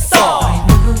잠겨있어.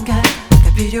 누군가가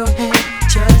필요해.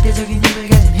 절대적인 힘을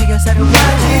가진 해결사로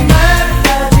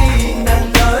마지막까지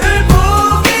난 너를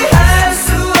포기할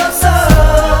수 없어.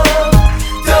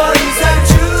 더 이상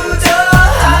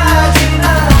주저하지 마.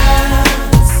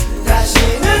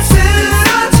 다시는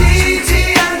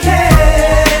쓰러지지 않게.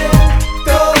 또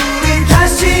우린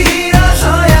다시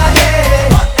일어서야 해.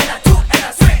 모두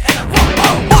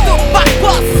바꿔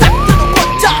싹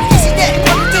뜯어보자. 이 시대에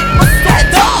번들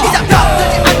못해도 이제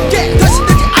병들지 않게 더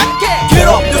힘들지 않게. Get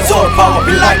up your soul power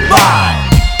be like mine.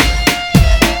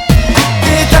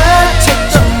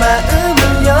 닫혔던 마음을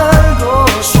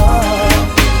열고서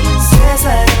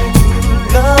세상을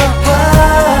둘러봐.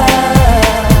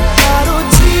 바로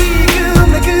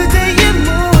지금의 그대의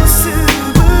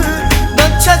모습을 넌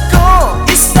찾고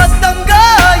있었던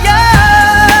거야.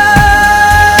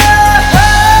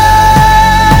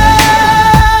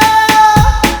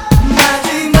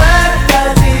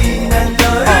 마지막까지 난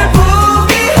너를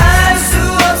포기할 수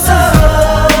없어.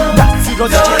 나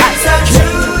쓰러지지 않게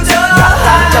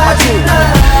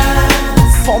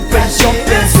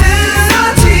다시는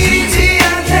쓰러지지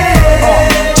않게.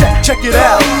 Check it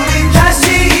out. 우린 다시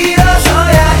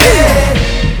일어서야 해.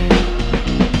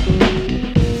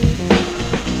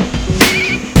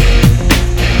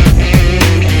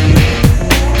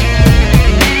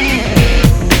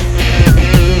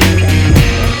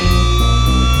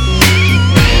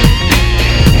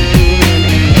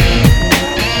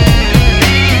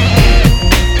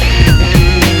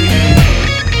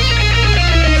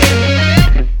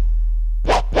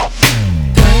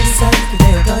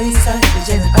 더 이상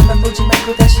이제는 앞만 보지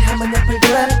말고 다시 한번 옆을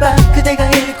돌아봐. 그대가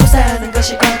잃고 사는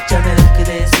것이 어쩌면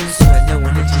그대의 순수한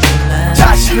영혼인지 몰라.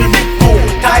 자신을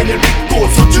믿고 타인을 믿고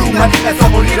소중한 인간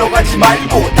선물 잃어가지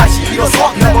말고 다시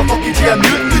일어서 나와 꺾이지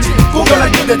않는 의지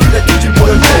고결한 그대 눈에 뚜질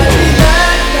보여줘.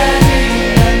 마지막까지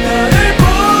난 너를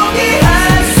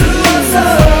포기할 수 없어.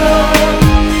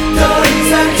 더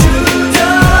이상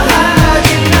주저하지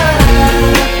마.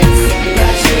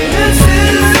 다시는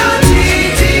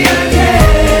쓰러지지 않게.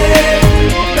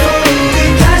 또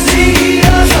우린 다시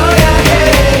일어서야 해.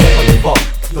 Never give up,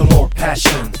 no more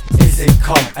passion. Is it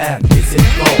come and is it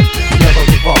go? Never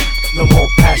give up, no more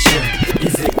passion.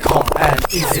 Is it come and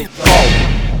is it go?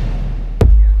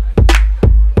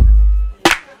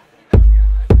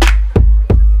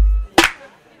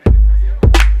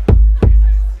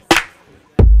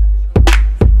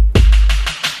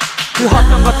 그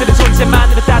어떤 것들은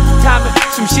존재만으로 따뜻함을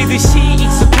숨쉬듯이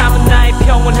익숙함은 나의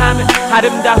평온함을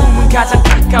아름다움은 가장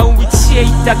가까운 위치에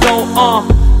있다고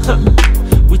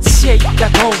위치에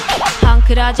있다고.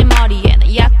 헝클어진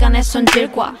머리에는 약간의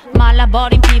손질과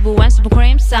말라버린 피부엔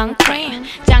수분크림 선크림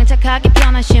장착하기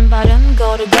편한 신발은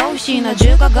고르고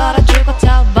신어주고 걸어주고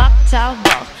터벅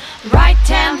Right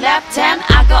hand, left hand,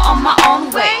 I go on my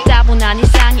own way. 따분한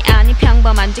일상이 아닌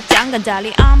평범한 직장과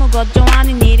달리 아무것도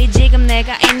아닌 일이 지금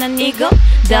내가 있는 이곳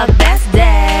The best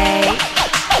day.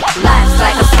 Life's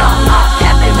like a song of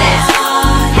happiness.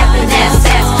 Happiness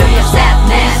adds to your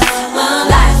sadness.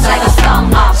 Life's like a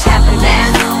song of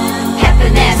happiness.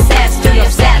 Happiness adds to your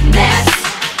sadness.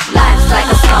 Life's like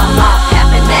a song of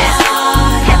happiness.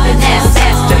 Happiness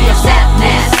adds to your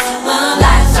sadness.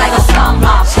 Life's like a song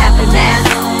of happiness.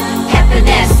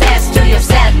 Happiness adds to your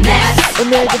sadness.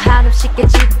 오늘도 한없이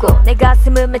깨지고 내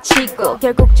가슴을 맺히고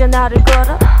결국 전화를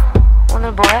걸어.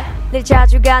 오늘 뭐해? 늘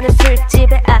자주 가는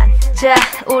술집에 앉아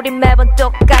우린 매번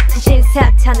똑같은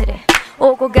신사탄을 해.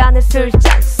 오고 가는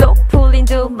술잔 속 풀린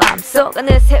두 맘속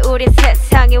어느새 우린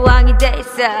세상의 왕이 돼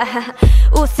있어.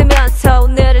 웃으면서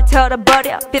오늘을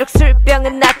털어버려. 비록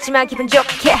술병은 났지만 기분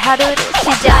좋게 하루를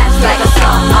시작. Life's like a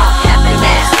song of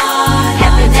happiness.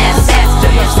 Happiness adds to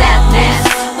your sadness.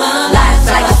 Life's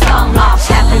like a song of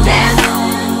happiness.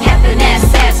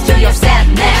 Happiness adds to your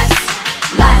sadness.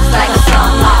 Life's like a song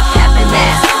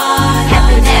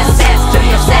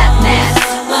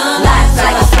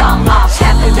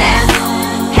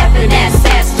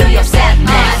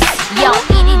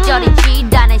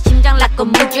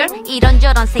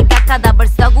이런저런 생각하다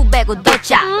벌써 900호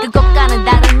도착. 그것과는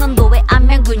다른 온도의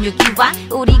안면 근육이와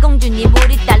우리 공주님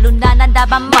우리 딸 누나 난 다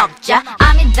밥 먹자.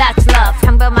 I'm in that's love.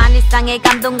 평범한 일상에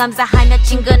감동 감사하며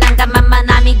친근한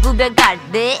감만만함이 구별갈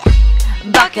때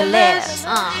Bucket list,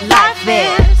 life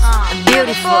is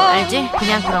beautiful. 알지?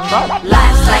 그냥 그런 거.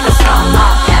 Life's like a song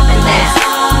of happiness.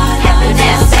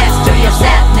 Happiness adds to your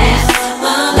sadness.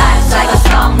 Life's like a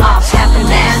song of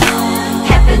happiness.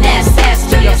 Happiness adds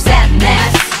to your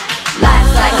sadness.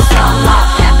 Life's like a song of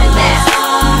happiness.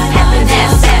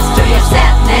 Happiness adds to your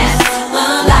sadness.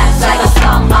 Life's like a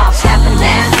song of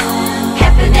happiness.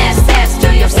 Happiness adds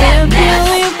to your sadness.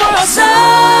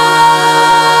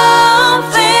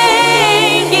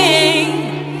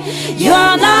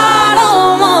 You're not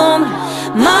alone,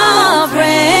 my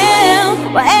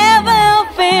friend. Whatever you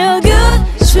feel good,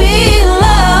 sweet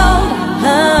love.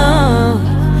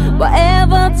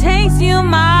 Whatever takes you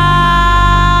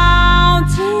mountain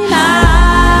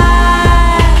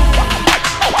high.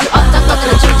 어떤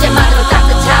것들은 존재만으로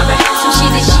따뜻함을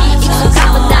숨쉬듯이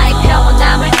익숙함은 나의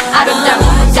평온함을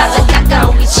아름다움은 가장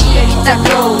가까운 위치에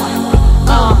있다고.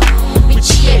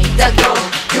 위치에 있다고.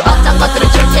 그 어떤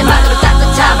것들은 존재만으로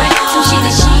따뜻함을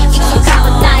숨쉬듯이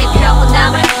익숙함은 나의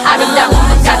평온함을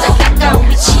아름다움은 가장 가까운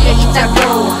위치에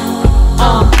있다고.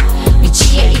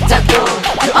 위치에 있다고.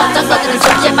 그 어떤 것들은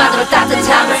존재만으로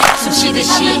따뜻함을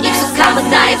숨쉬듯이 익숙함은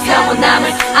나의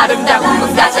평온함을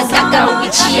아름다움은 가장 가까운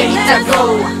위치에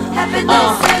있다고.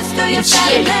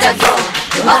 위치에 있다고.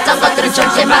 그 어떤 것들은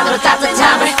존재만으로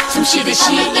따뜻함을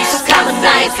숨쉬듯이 익숙함은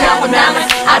나의 평온함을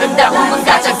아름다움은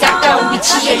가장 가까운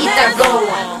위치에 있다고.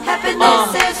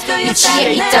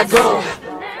 위치에 있다고.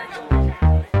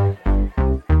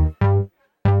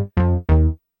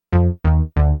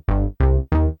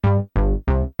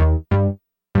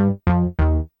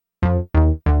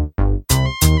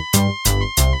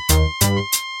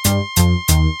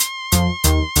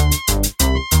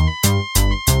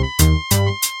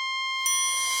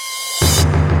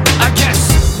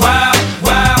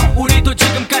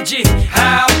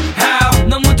 How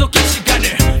너무도 긴 시간을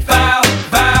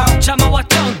Foul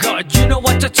참아왔던 것 You know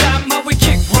what the time how we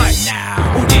kick right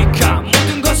now. 우리가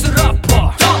모든 것을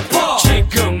엎어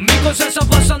지금 이곳에서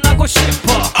벗어나고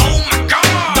싶어. Oh my god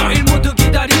너희 모두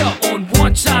기다려온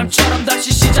one time처럼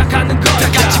다시 시작하는 거야.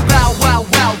 다 같이 wow wow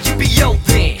wow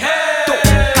BTOB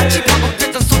똑같이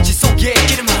반복됐던 소치 속에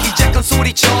이제 건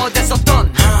소리쳐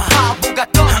댔었던 바보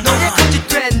같던 너의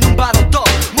거짓된 눈바로 또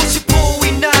무엇이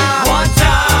보이나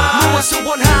무엇을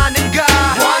원하는가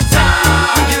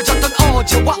숨겨졌던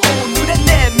어제와 오늘의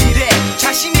내 미래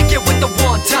자신있게 with the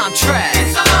one time track.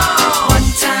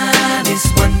 One time is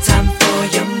one time for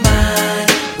your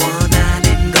mind.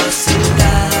 원하는 것을 다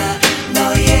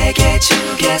너에게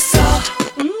주겠어.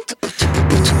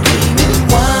 우리는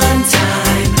one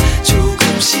time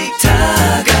조금씩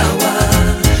다가와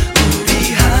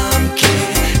우리 함께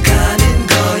가는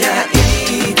거야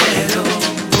이대로.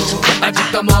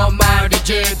 아직도 뭔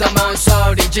말이지 더 먼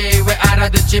소리지 왜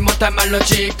알아듣지 못한 말로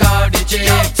짓거리지.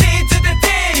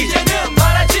 이제는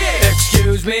말하지.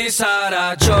 Excuse me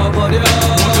사라져버려.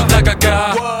 모두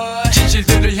다가가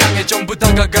진실들을 향해 전부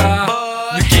다가가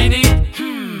느끼니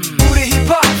우리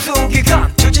힙합 속에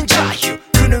감춰진 자유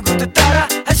그 누구도 따라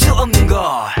할 수 없는 걸.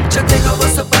 저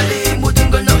뜨거워서 빨리 모든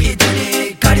걸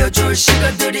너희들이 가려줄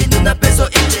시간들이 눈앞에서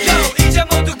있지. 이제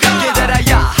모두가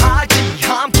깨달아야 하지.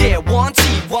 함께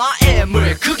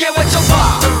원TYM을 크게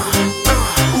외쳐봐.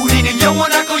 우리는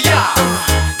영원할 거야.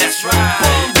 That's right.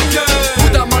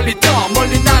 보다 멀리 더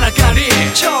멀리 날아가리.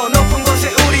 저 높은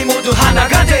곳에 우리 모두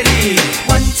하나가 되리.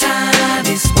 One time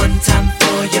is one time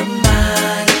for your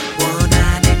mind.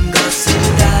 원하는 것을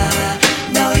다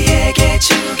너에게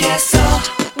주겠어.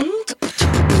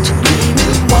 우리는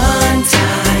one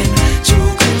time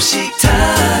조금씩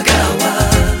다가와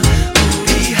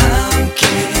우리 함께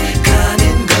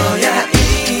가는 거야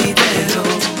이대로.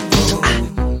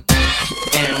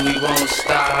 And we won't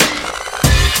stop.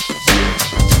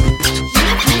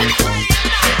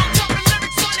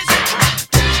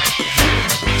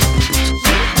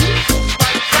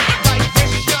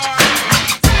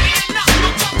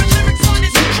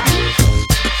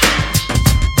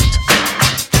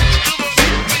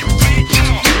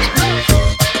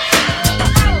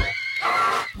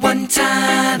 One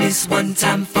time is one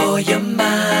time for your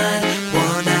mind.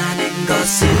 원하는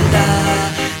것을 다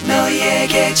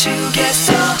너에게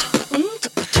주겠어.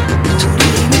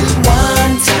 우리는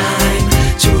one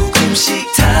time 조금씩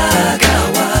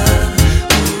다가와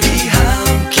우리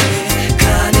함께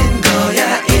가는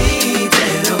거야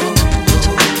이대로.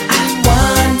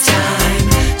 One time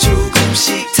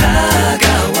조금씩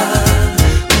다가와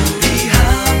우리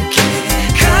함께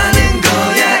가는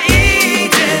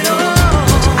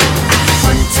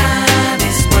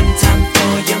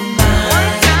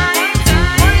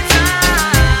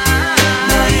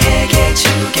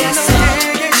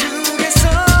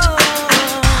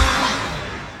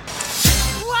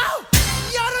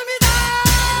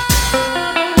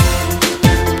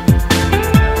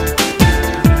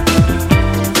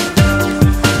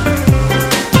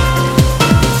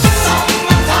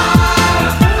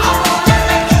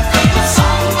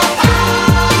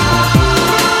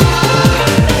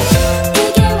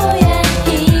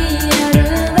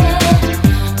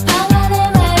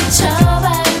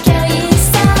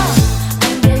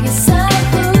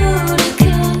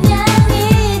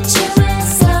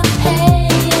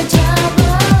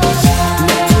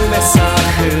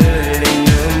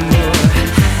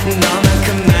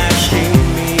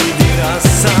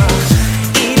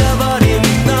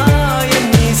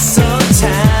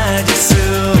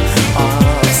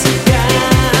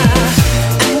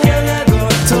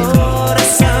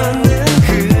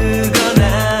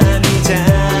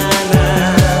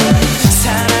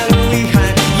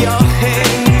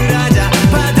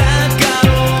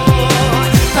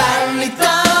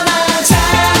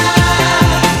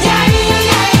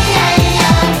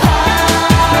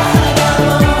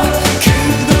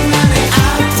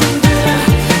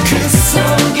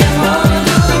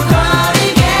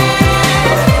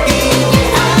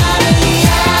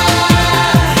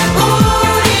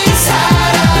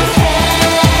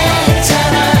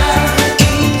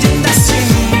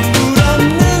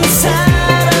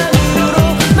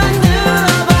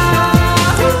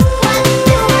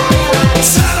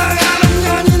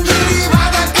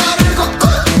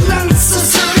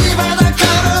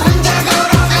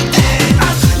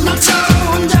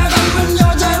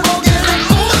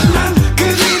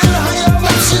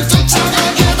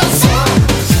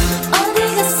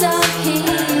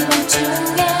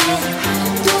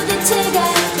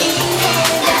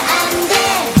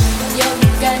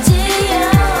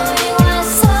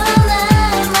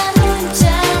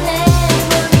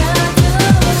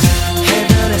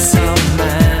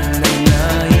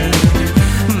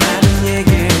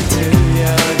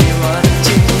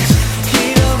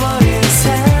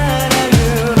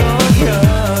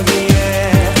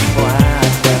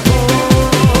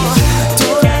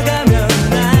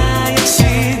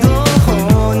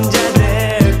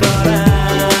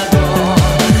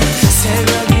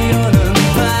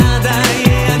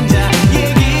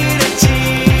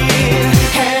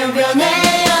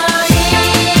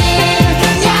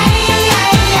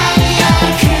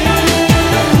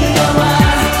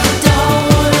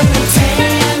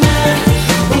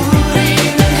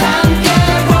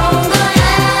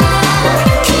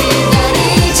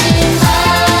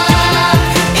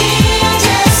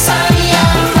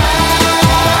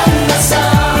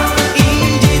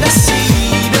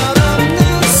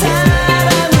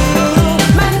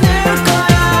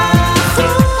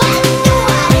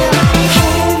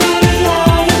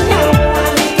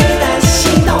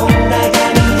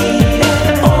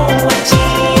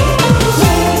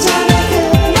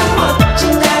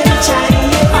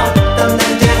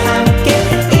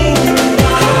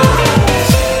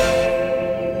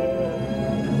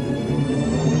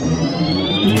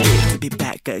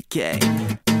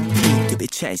B2B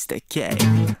change the game.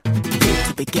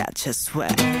 B2B got your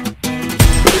swag.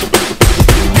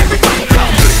 Everybody go.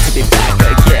 B2B back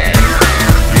again.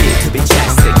 B2B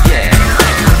change the game.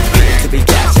 B2B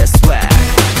got your swag.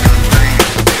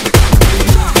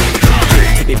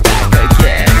 B2B back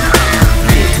again.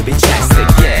 B2B change the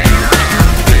game.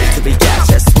 B2B got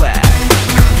your swag.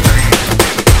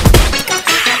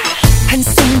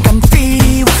 한순간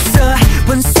비웠어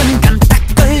원순간 딱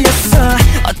걸렸어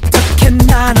어떻게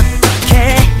난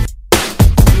어떻게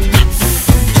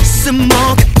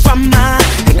스모크 드라마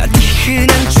어디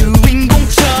흔한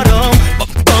주인공처럼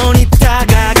뻔뻔히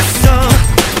다가갔어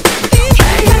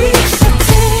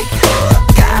익소틱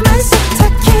까만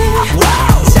세탁기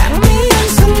장미한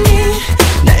손이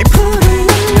날 부르는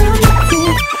눈빛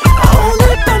오늘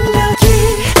밤 여기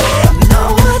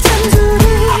너와 단둘이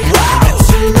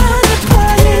같이만의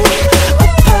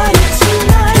party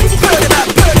tonight Put it up,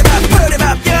 put it up, put it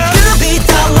up, yeah 그룹이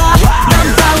달라 난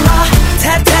달라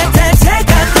take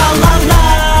a dollar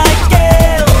like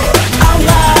it I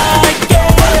like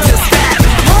it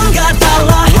뭔가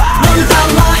달라 넌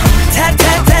달라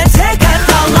take a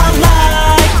dollar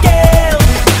like it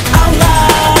I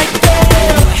like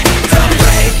it Don't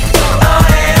break oh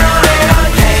hey oh hey oh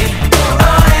hey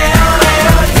oh hey oh hey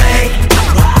oh hey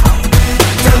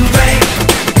Don't break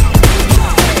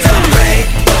Don't break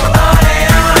oh hey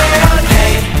oh hey oh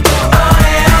hey oh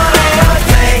hey oh hey oh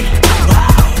hey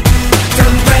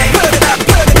Don't break Put it up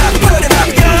put it up put it up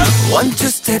yeah One two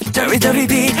step dirty dirty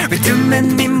beat 리듬에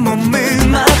네 몸을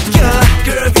맡겨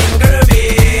Grooving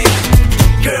grooving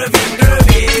Grooving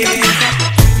grooving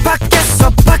밖에서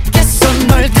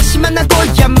널 다시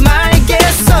만나고야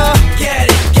말겠어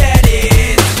Get it get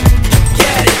it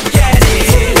Get it get it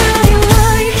Tonight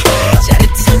light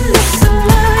짜릿한 내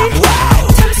sunlight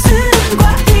탐스런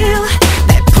과일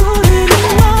날 부르는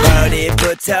너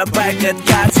머리부터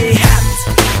발끝까지 hot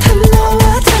너와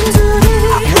단둘이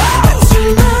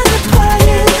같이만의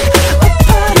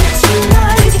party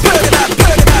tonight Put it up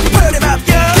put it up put it up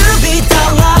yeah 그룹이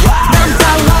달라 난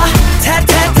달라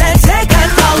take a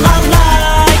dollar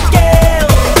like it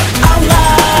I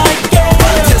like it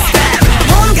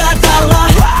뭔가 달라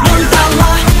넌 달라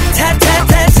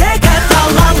take a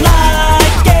dollar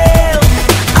like it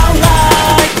I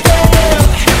like it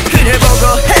그를 보고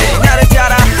hey 나를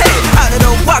따라 hey 안으로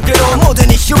밖으로 모든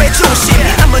이슈의 중심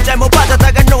한번 잘못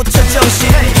받아다가 놓쳐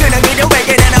정신 그냥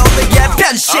그녀에게 난 only의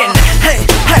변신 Hey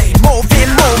hey move it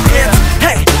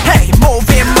Hey hey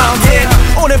move it mountain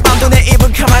오늘 밤도 내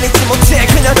입은 가만히 있지 못해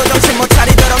그녀도 정신 못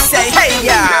차리도록 say hey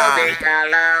ya 그룹이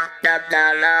달라 난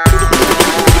달라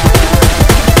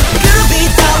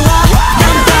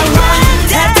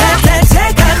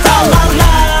take a dollar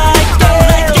like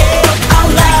it I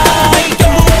like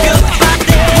it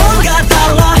뭔가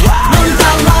달라 넌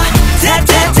달라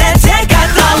take a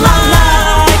dollar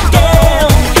like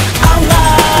it I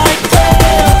like it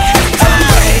Don't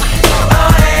break oh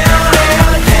hey oh hey oh hey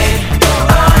oh hey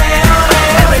oh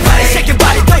hey Everybody shake your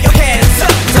body throw your hands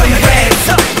up throw your hands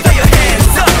up throw your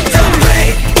hands up Don't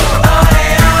break oh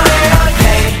hey oh hey oh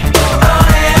hey oh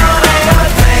hey oh hey oh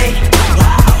hey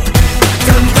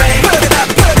Don't break Put it up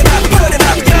put it up put it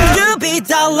up yeah 그룹이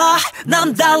달라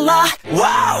난 달라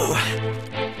wow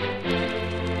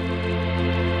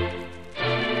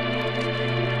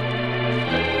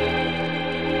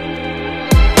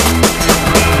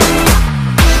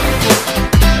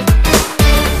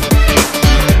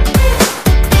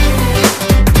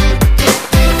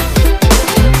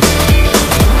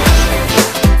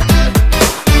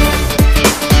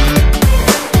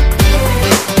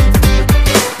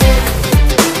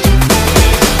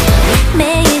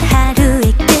매일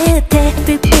하루의 끝에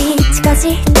불빛이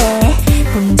꺼질 때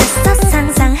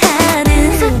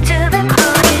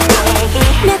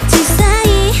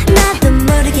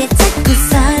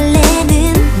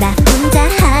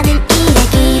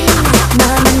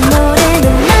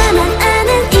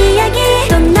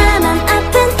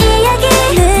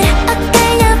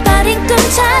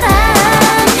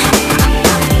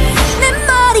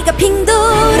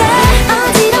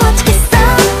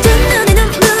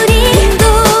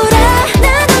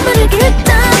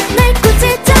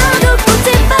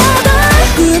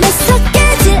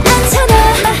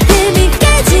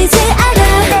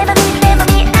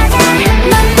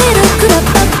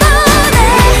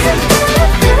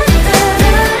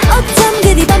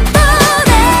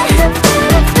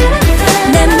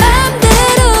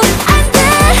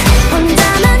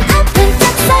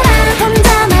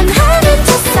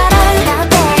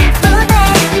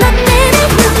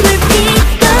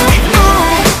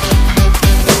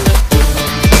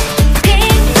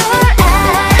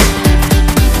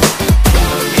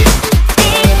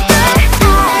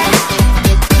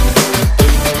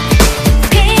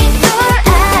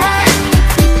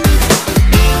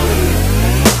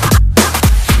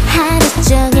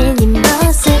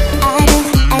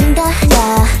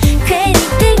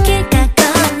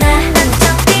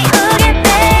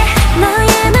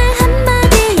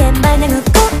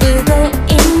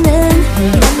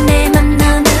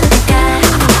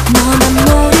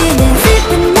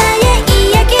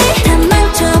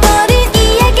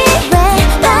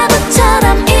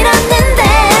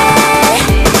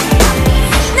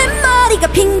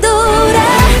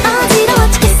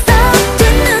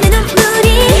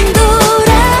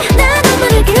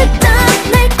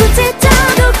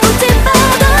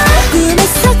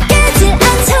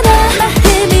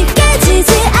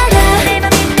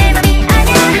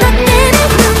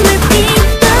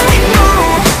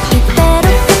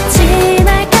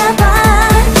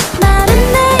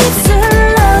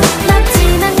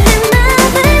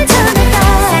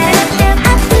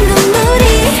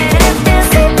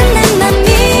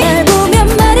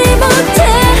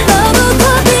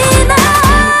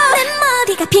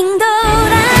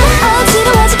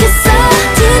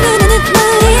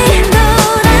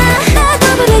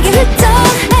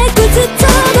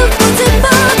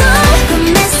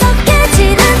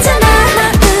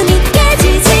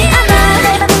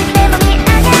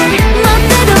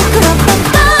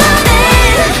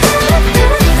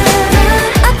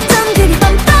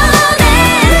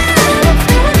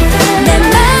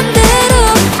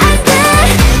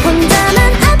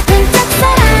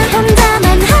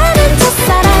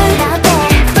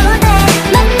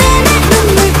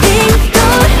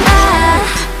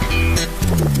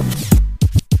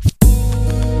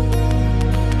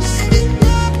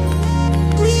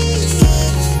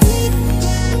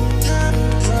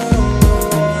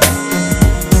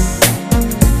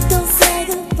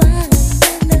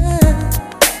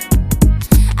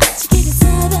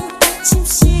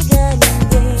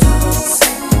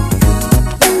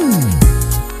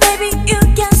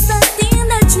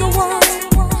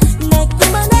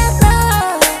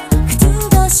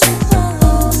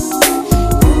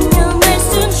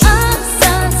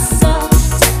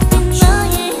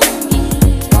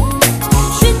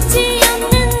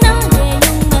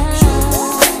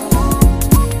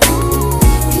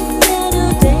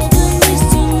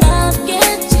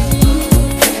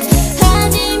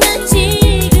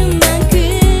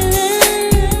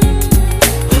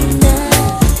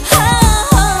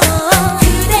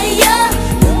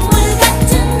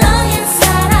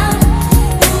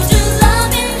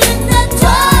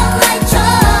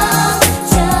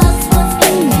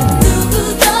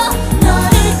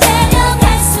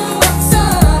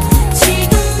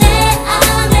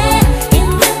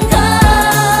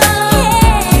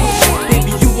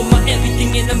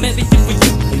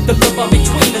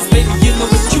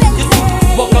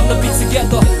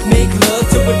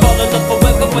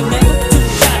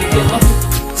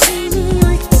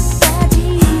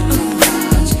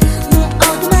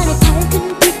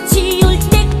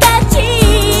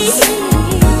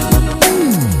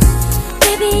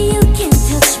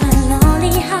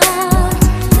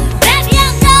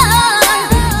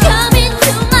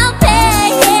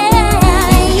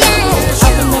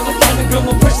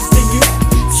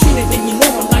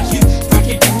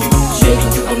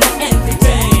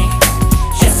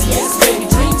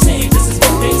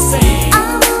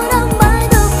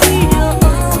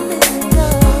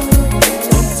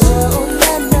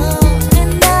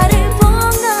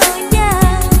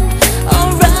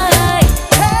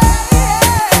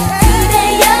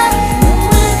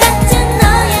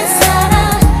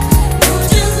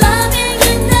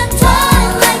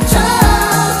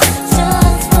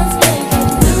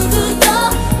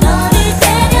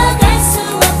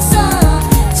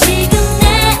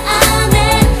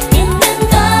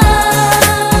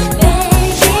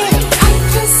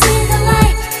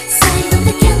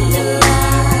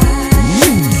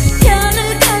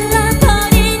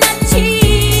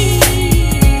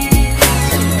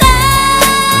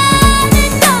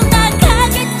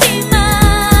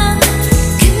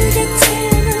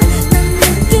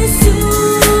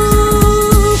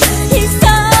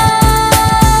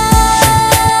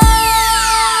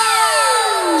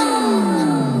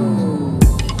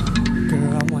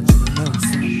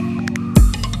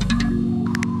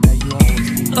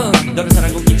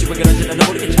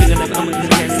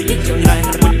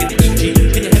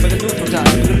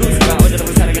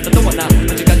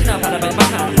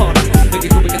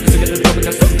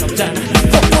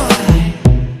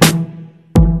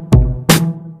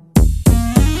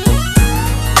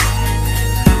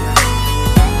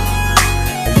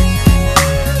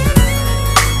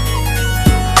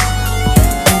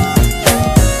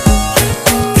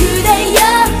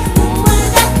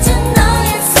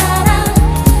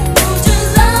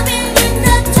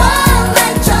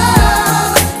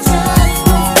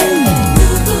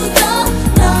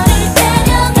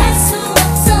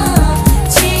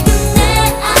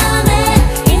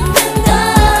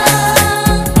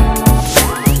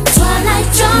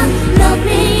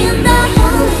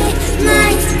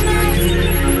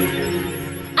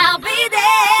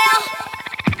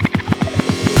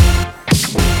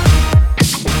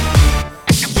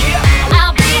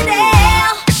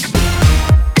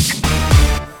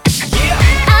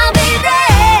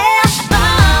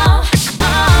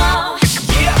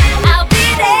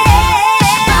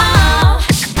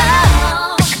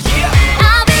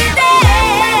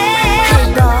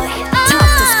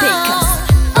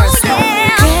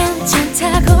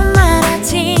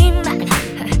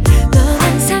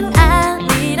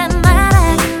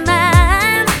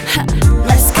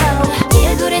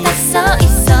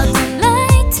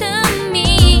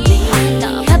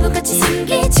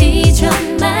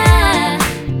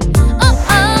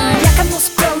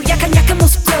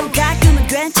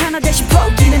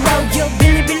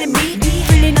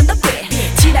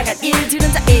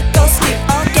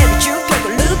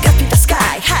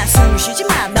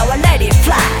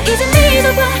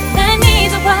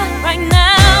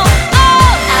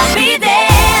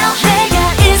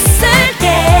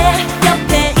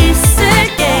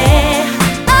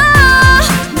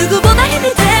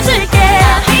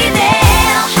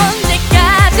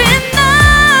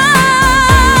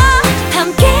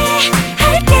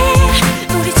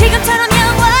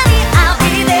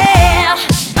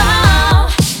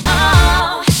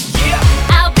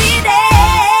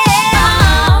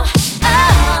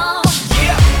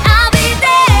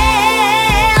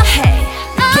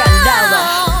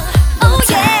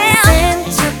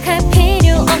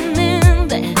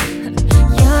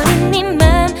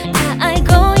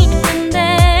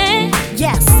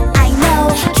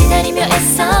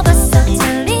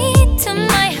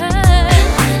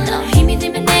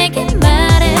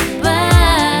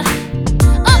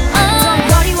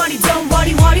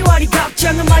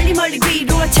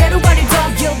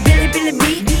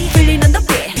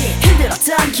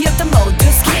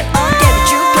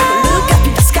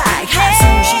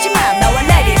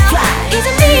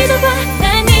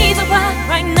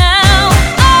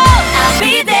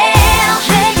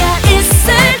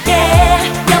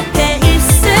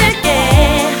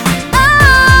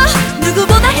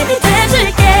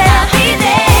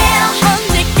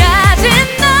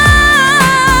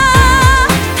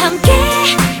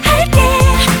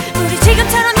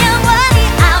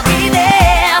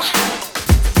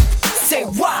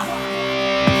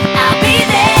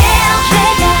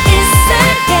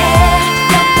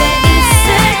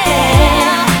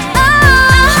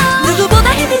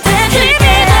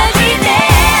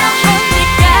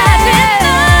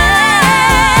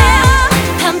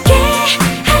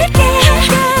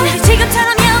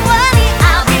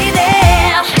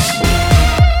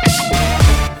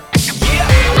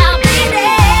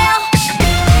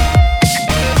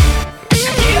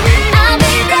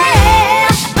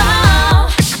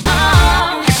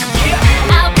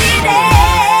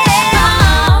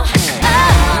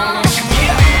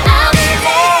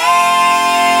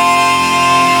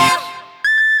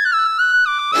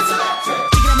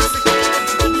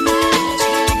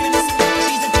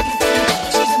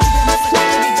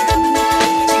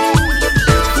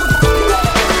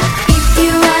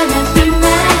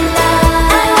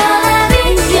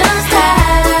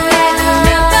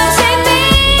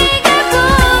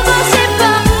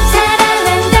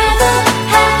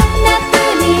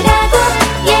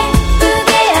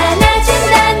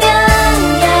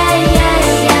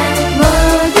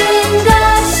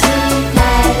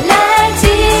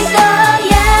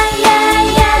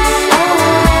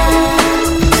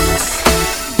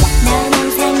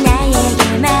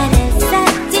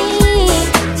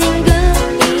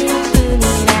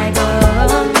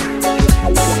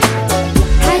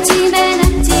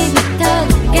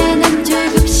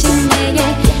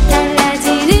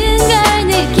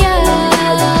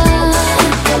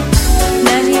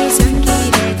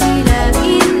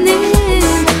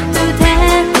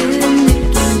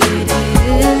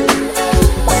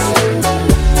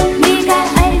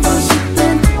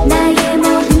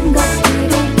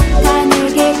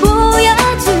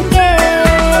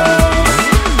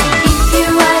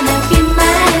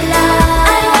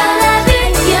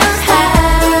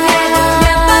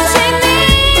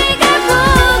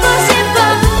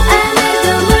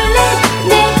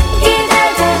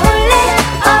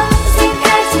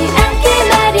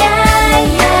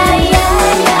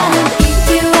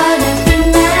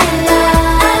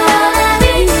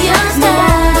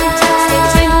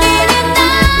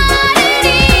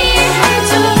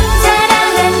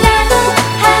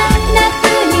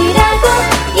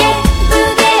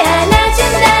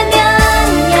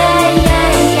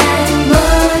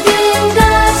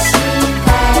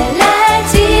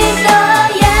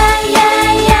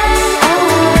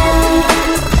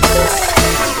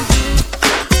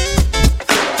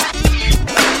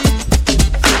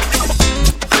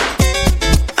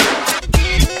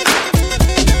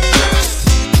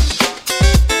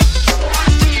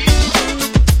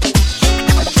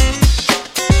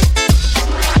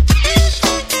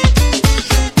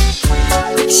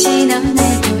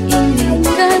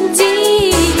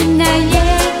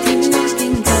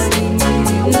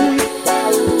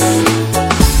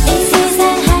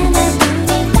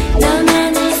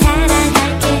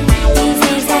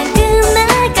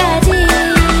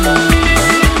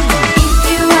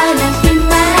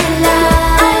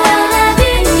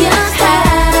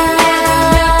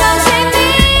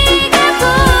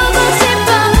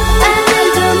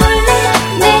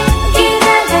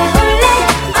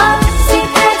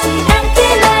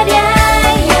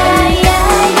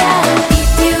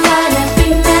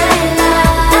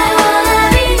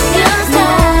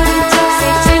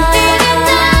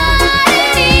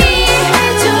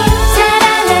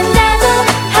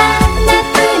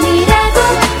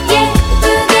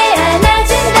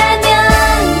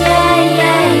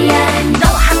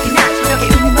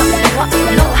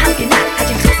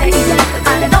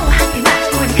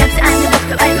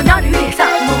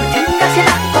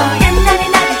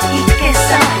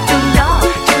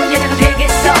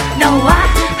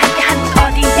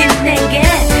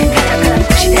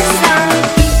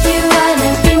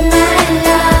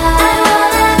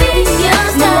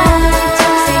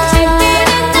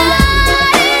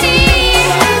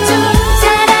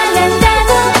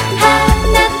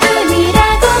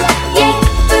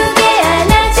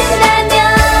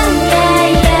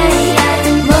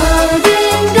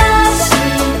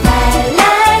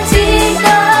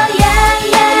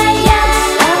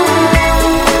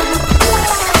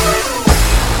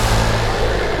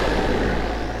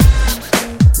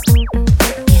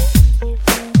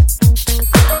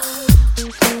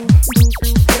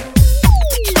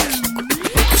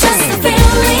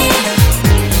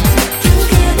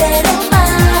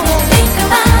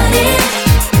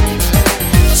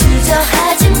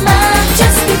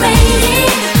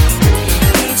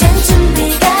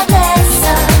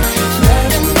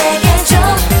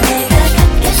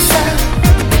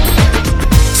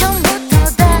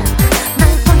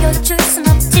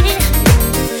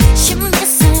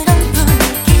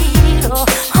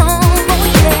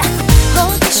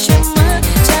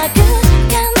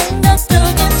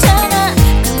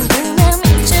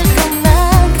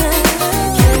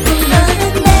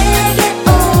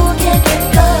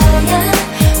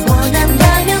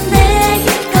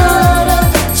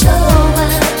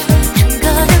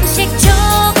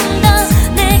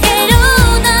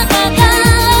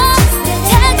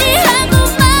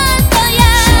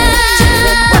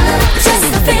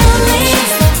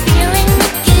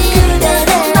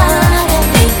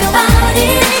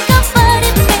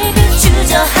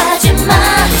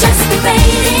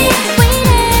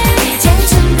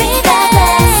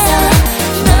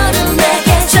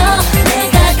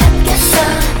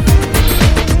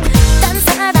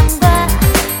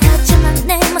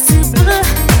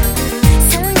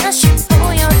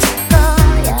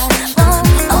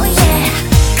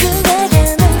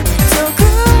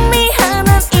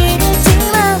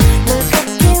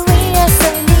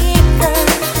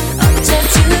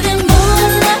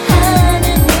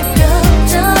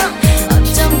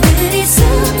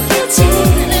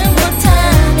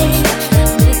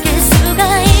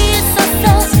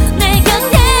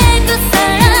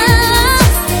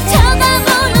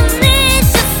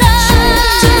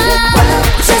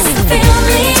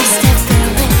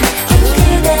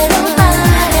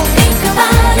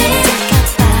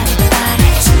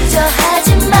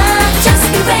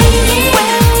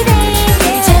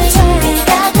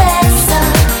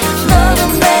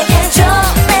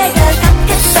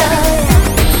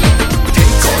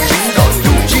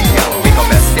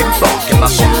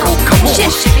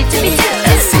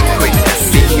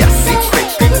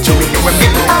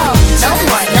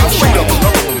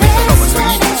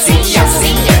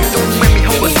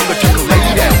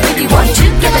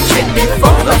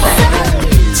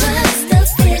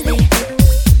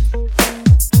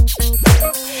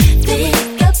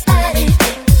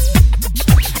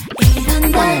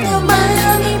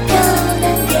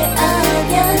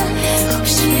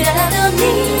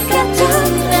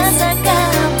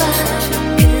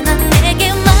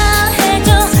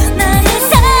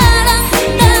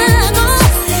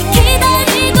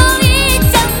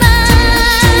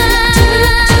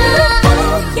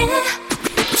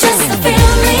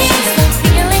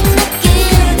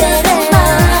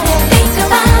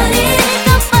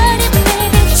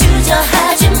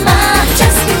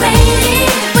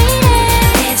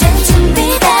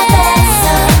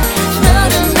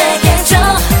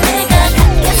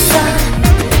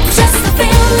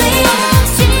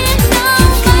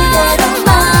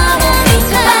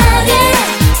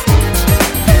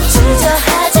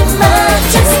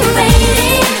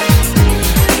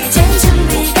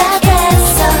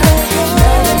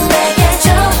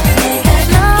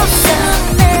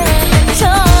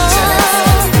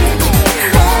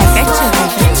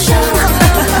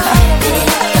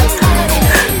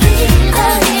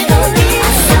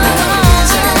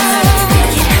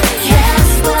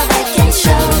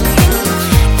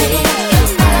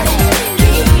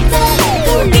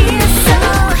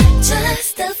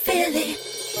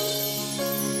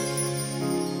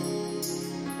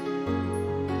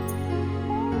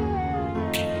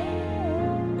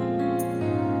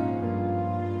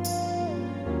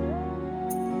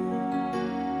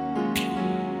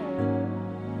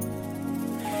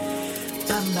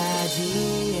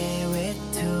반바지에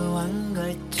외투한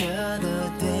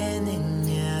걸쳐도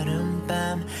되는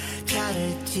여름밤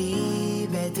차를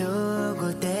집에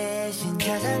두고 대신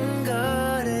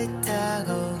자전거를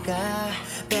타고 가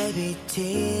베이비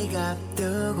지갑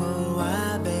두고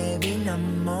와 베이비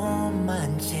넌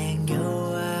몸만 챙겨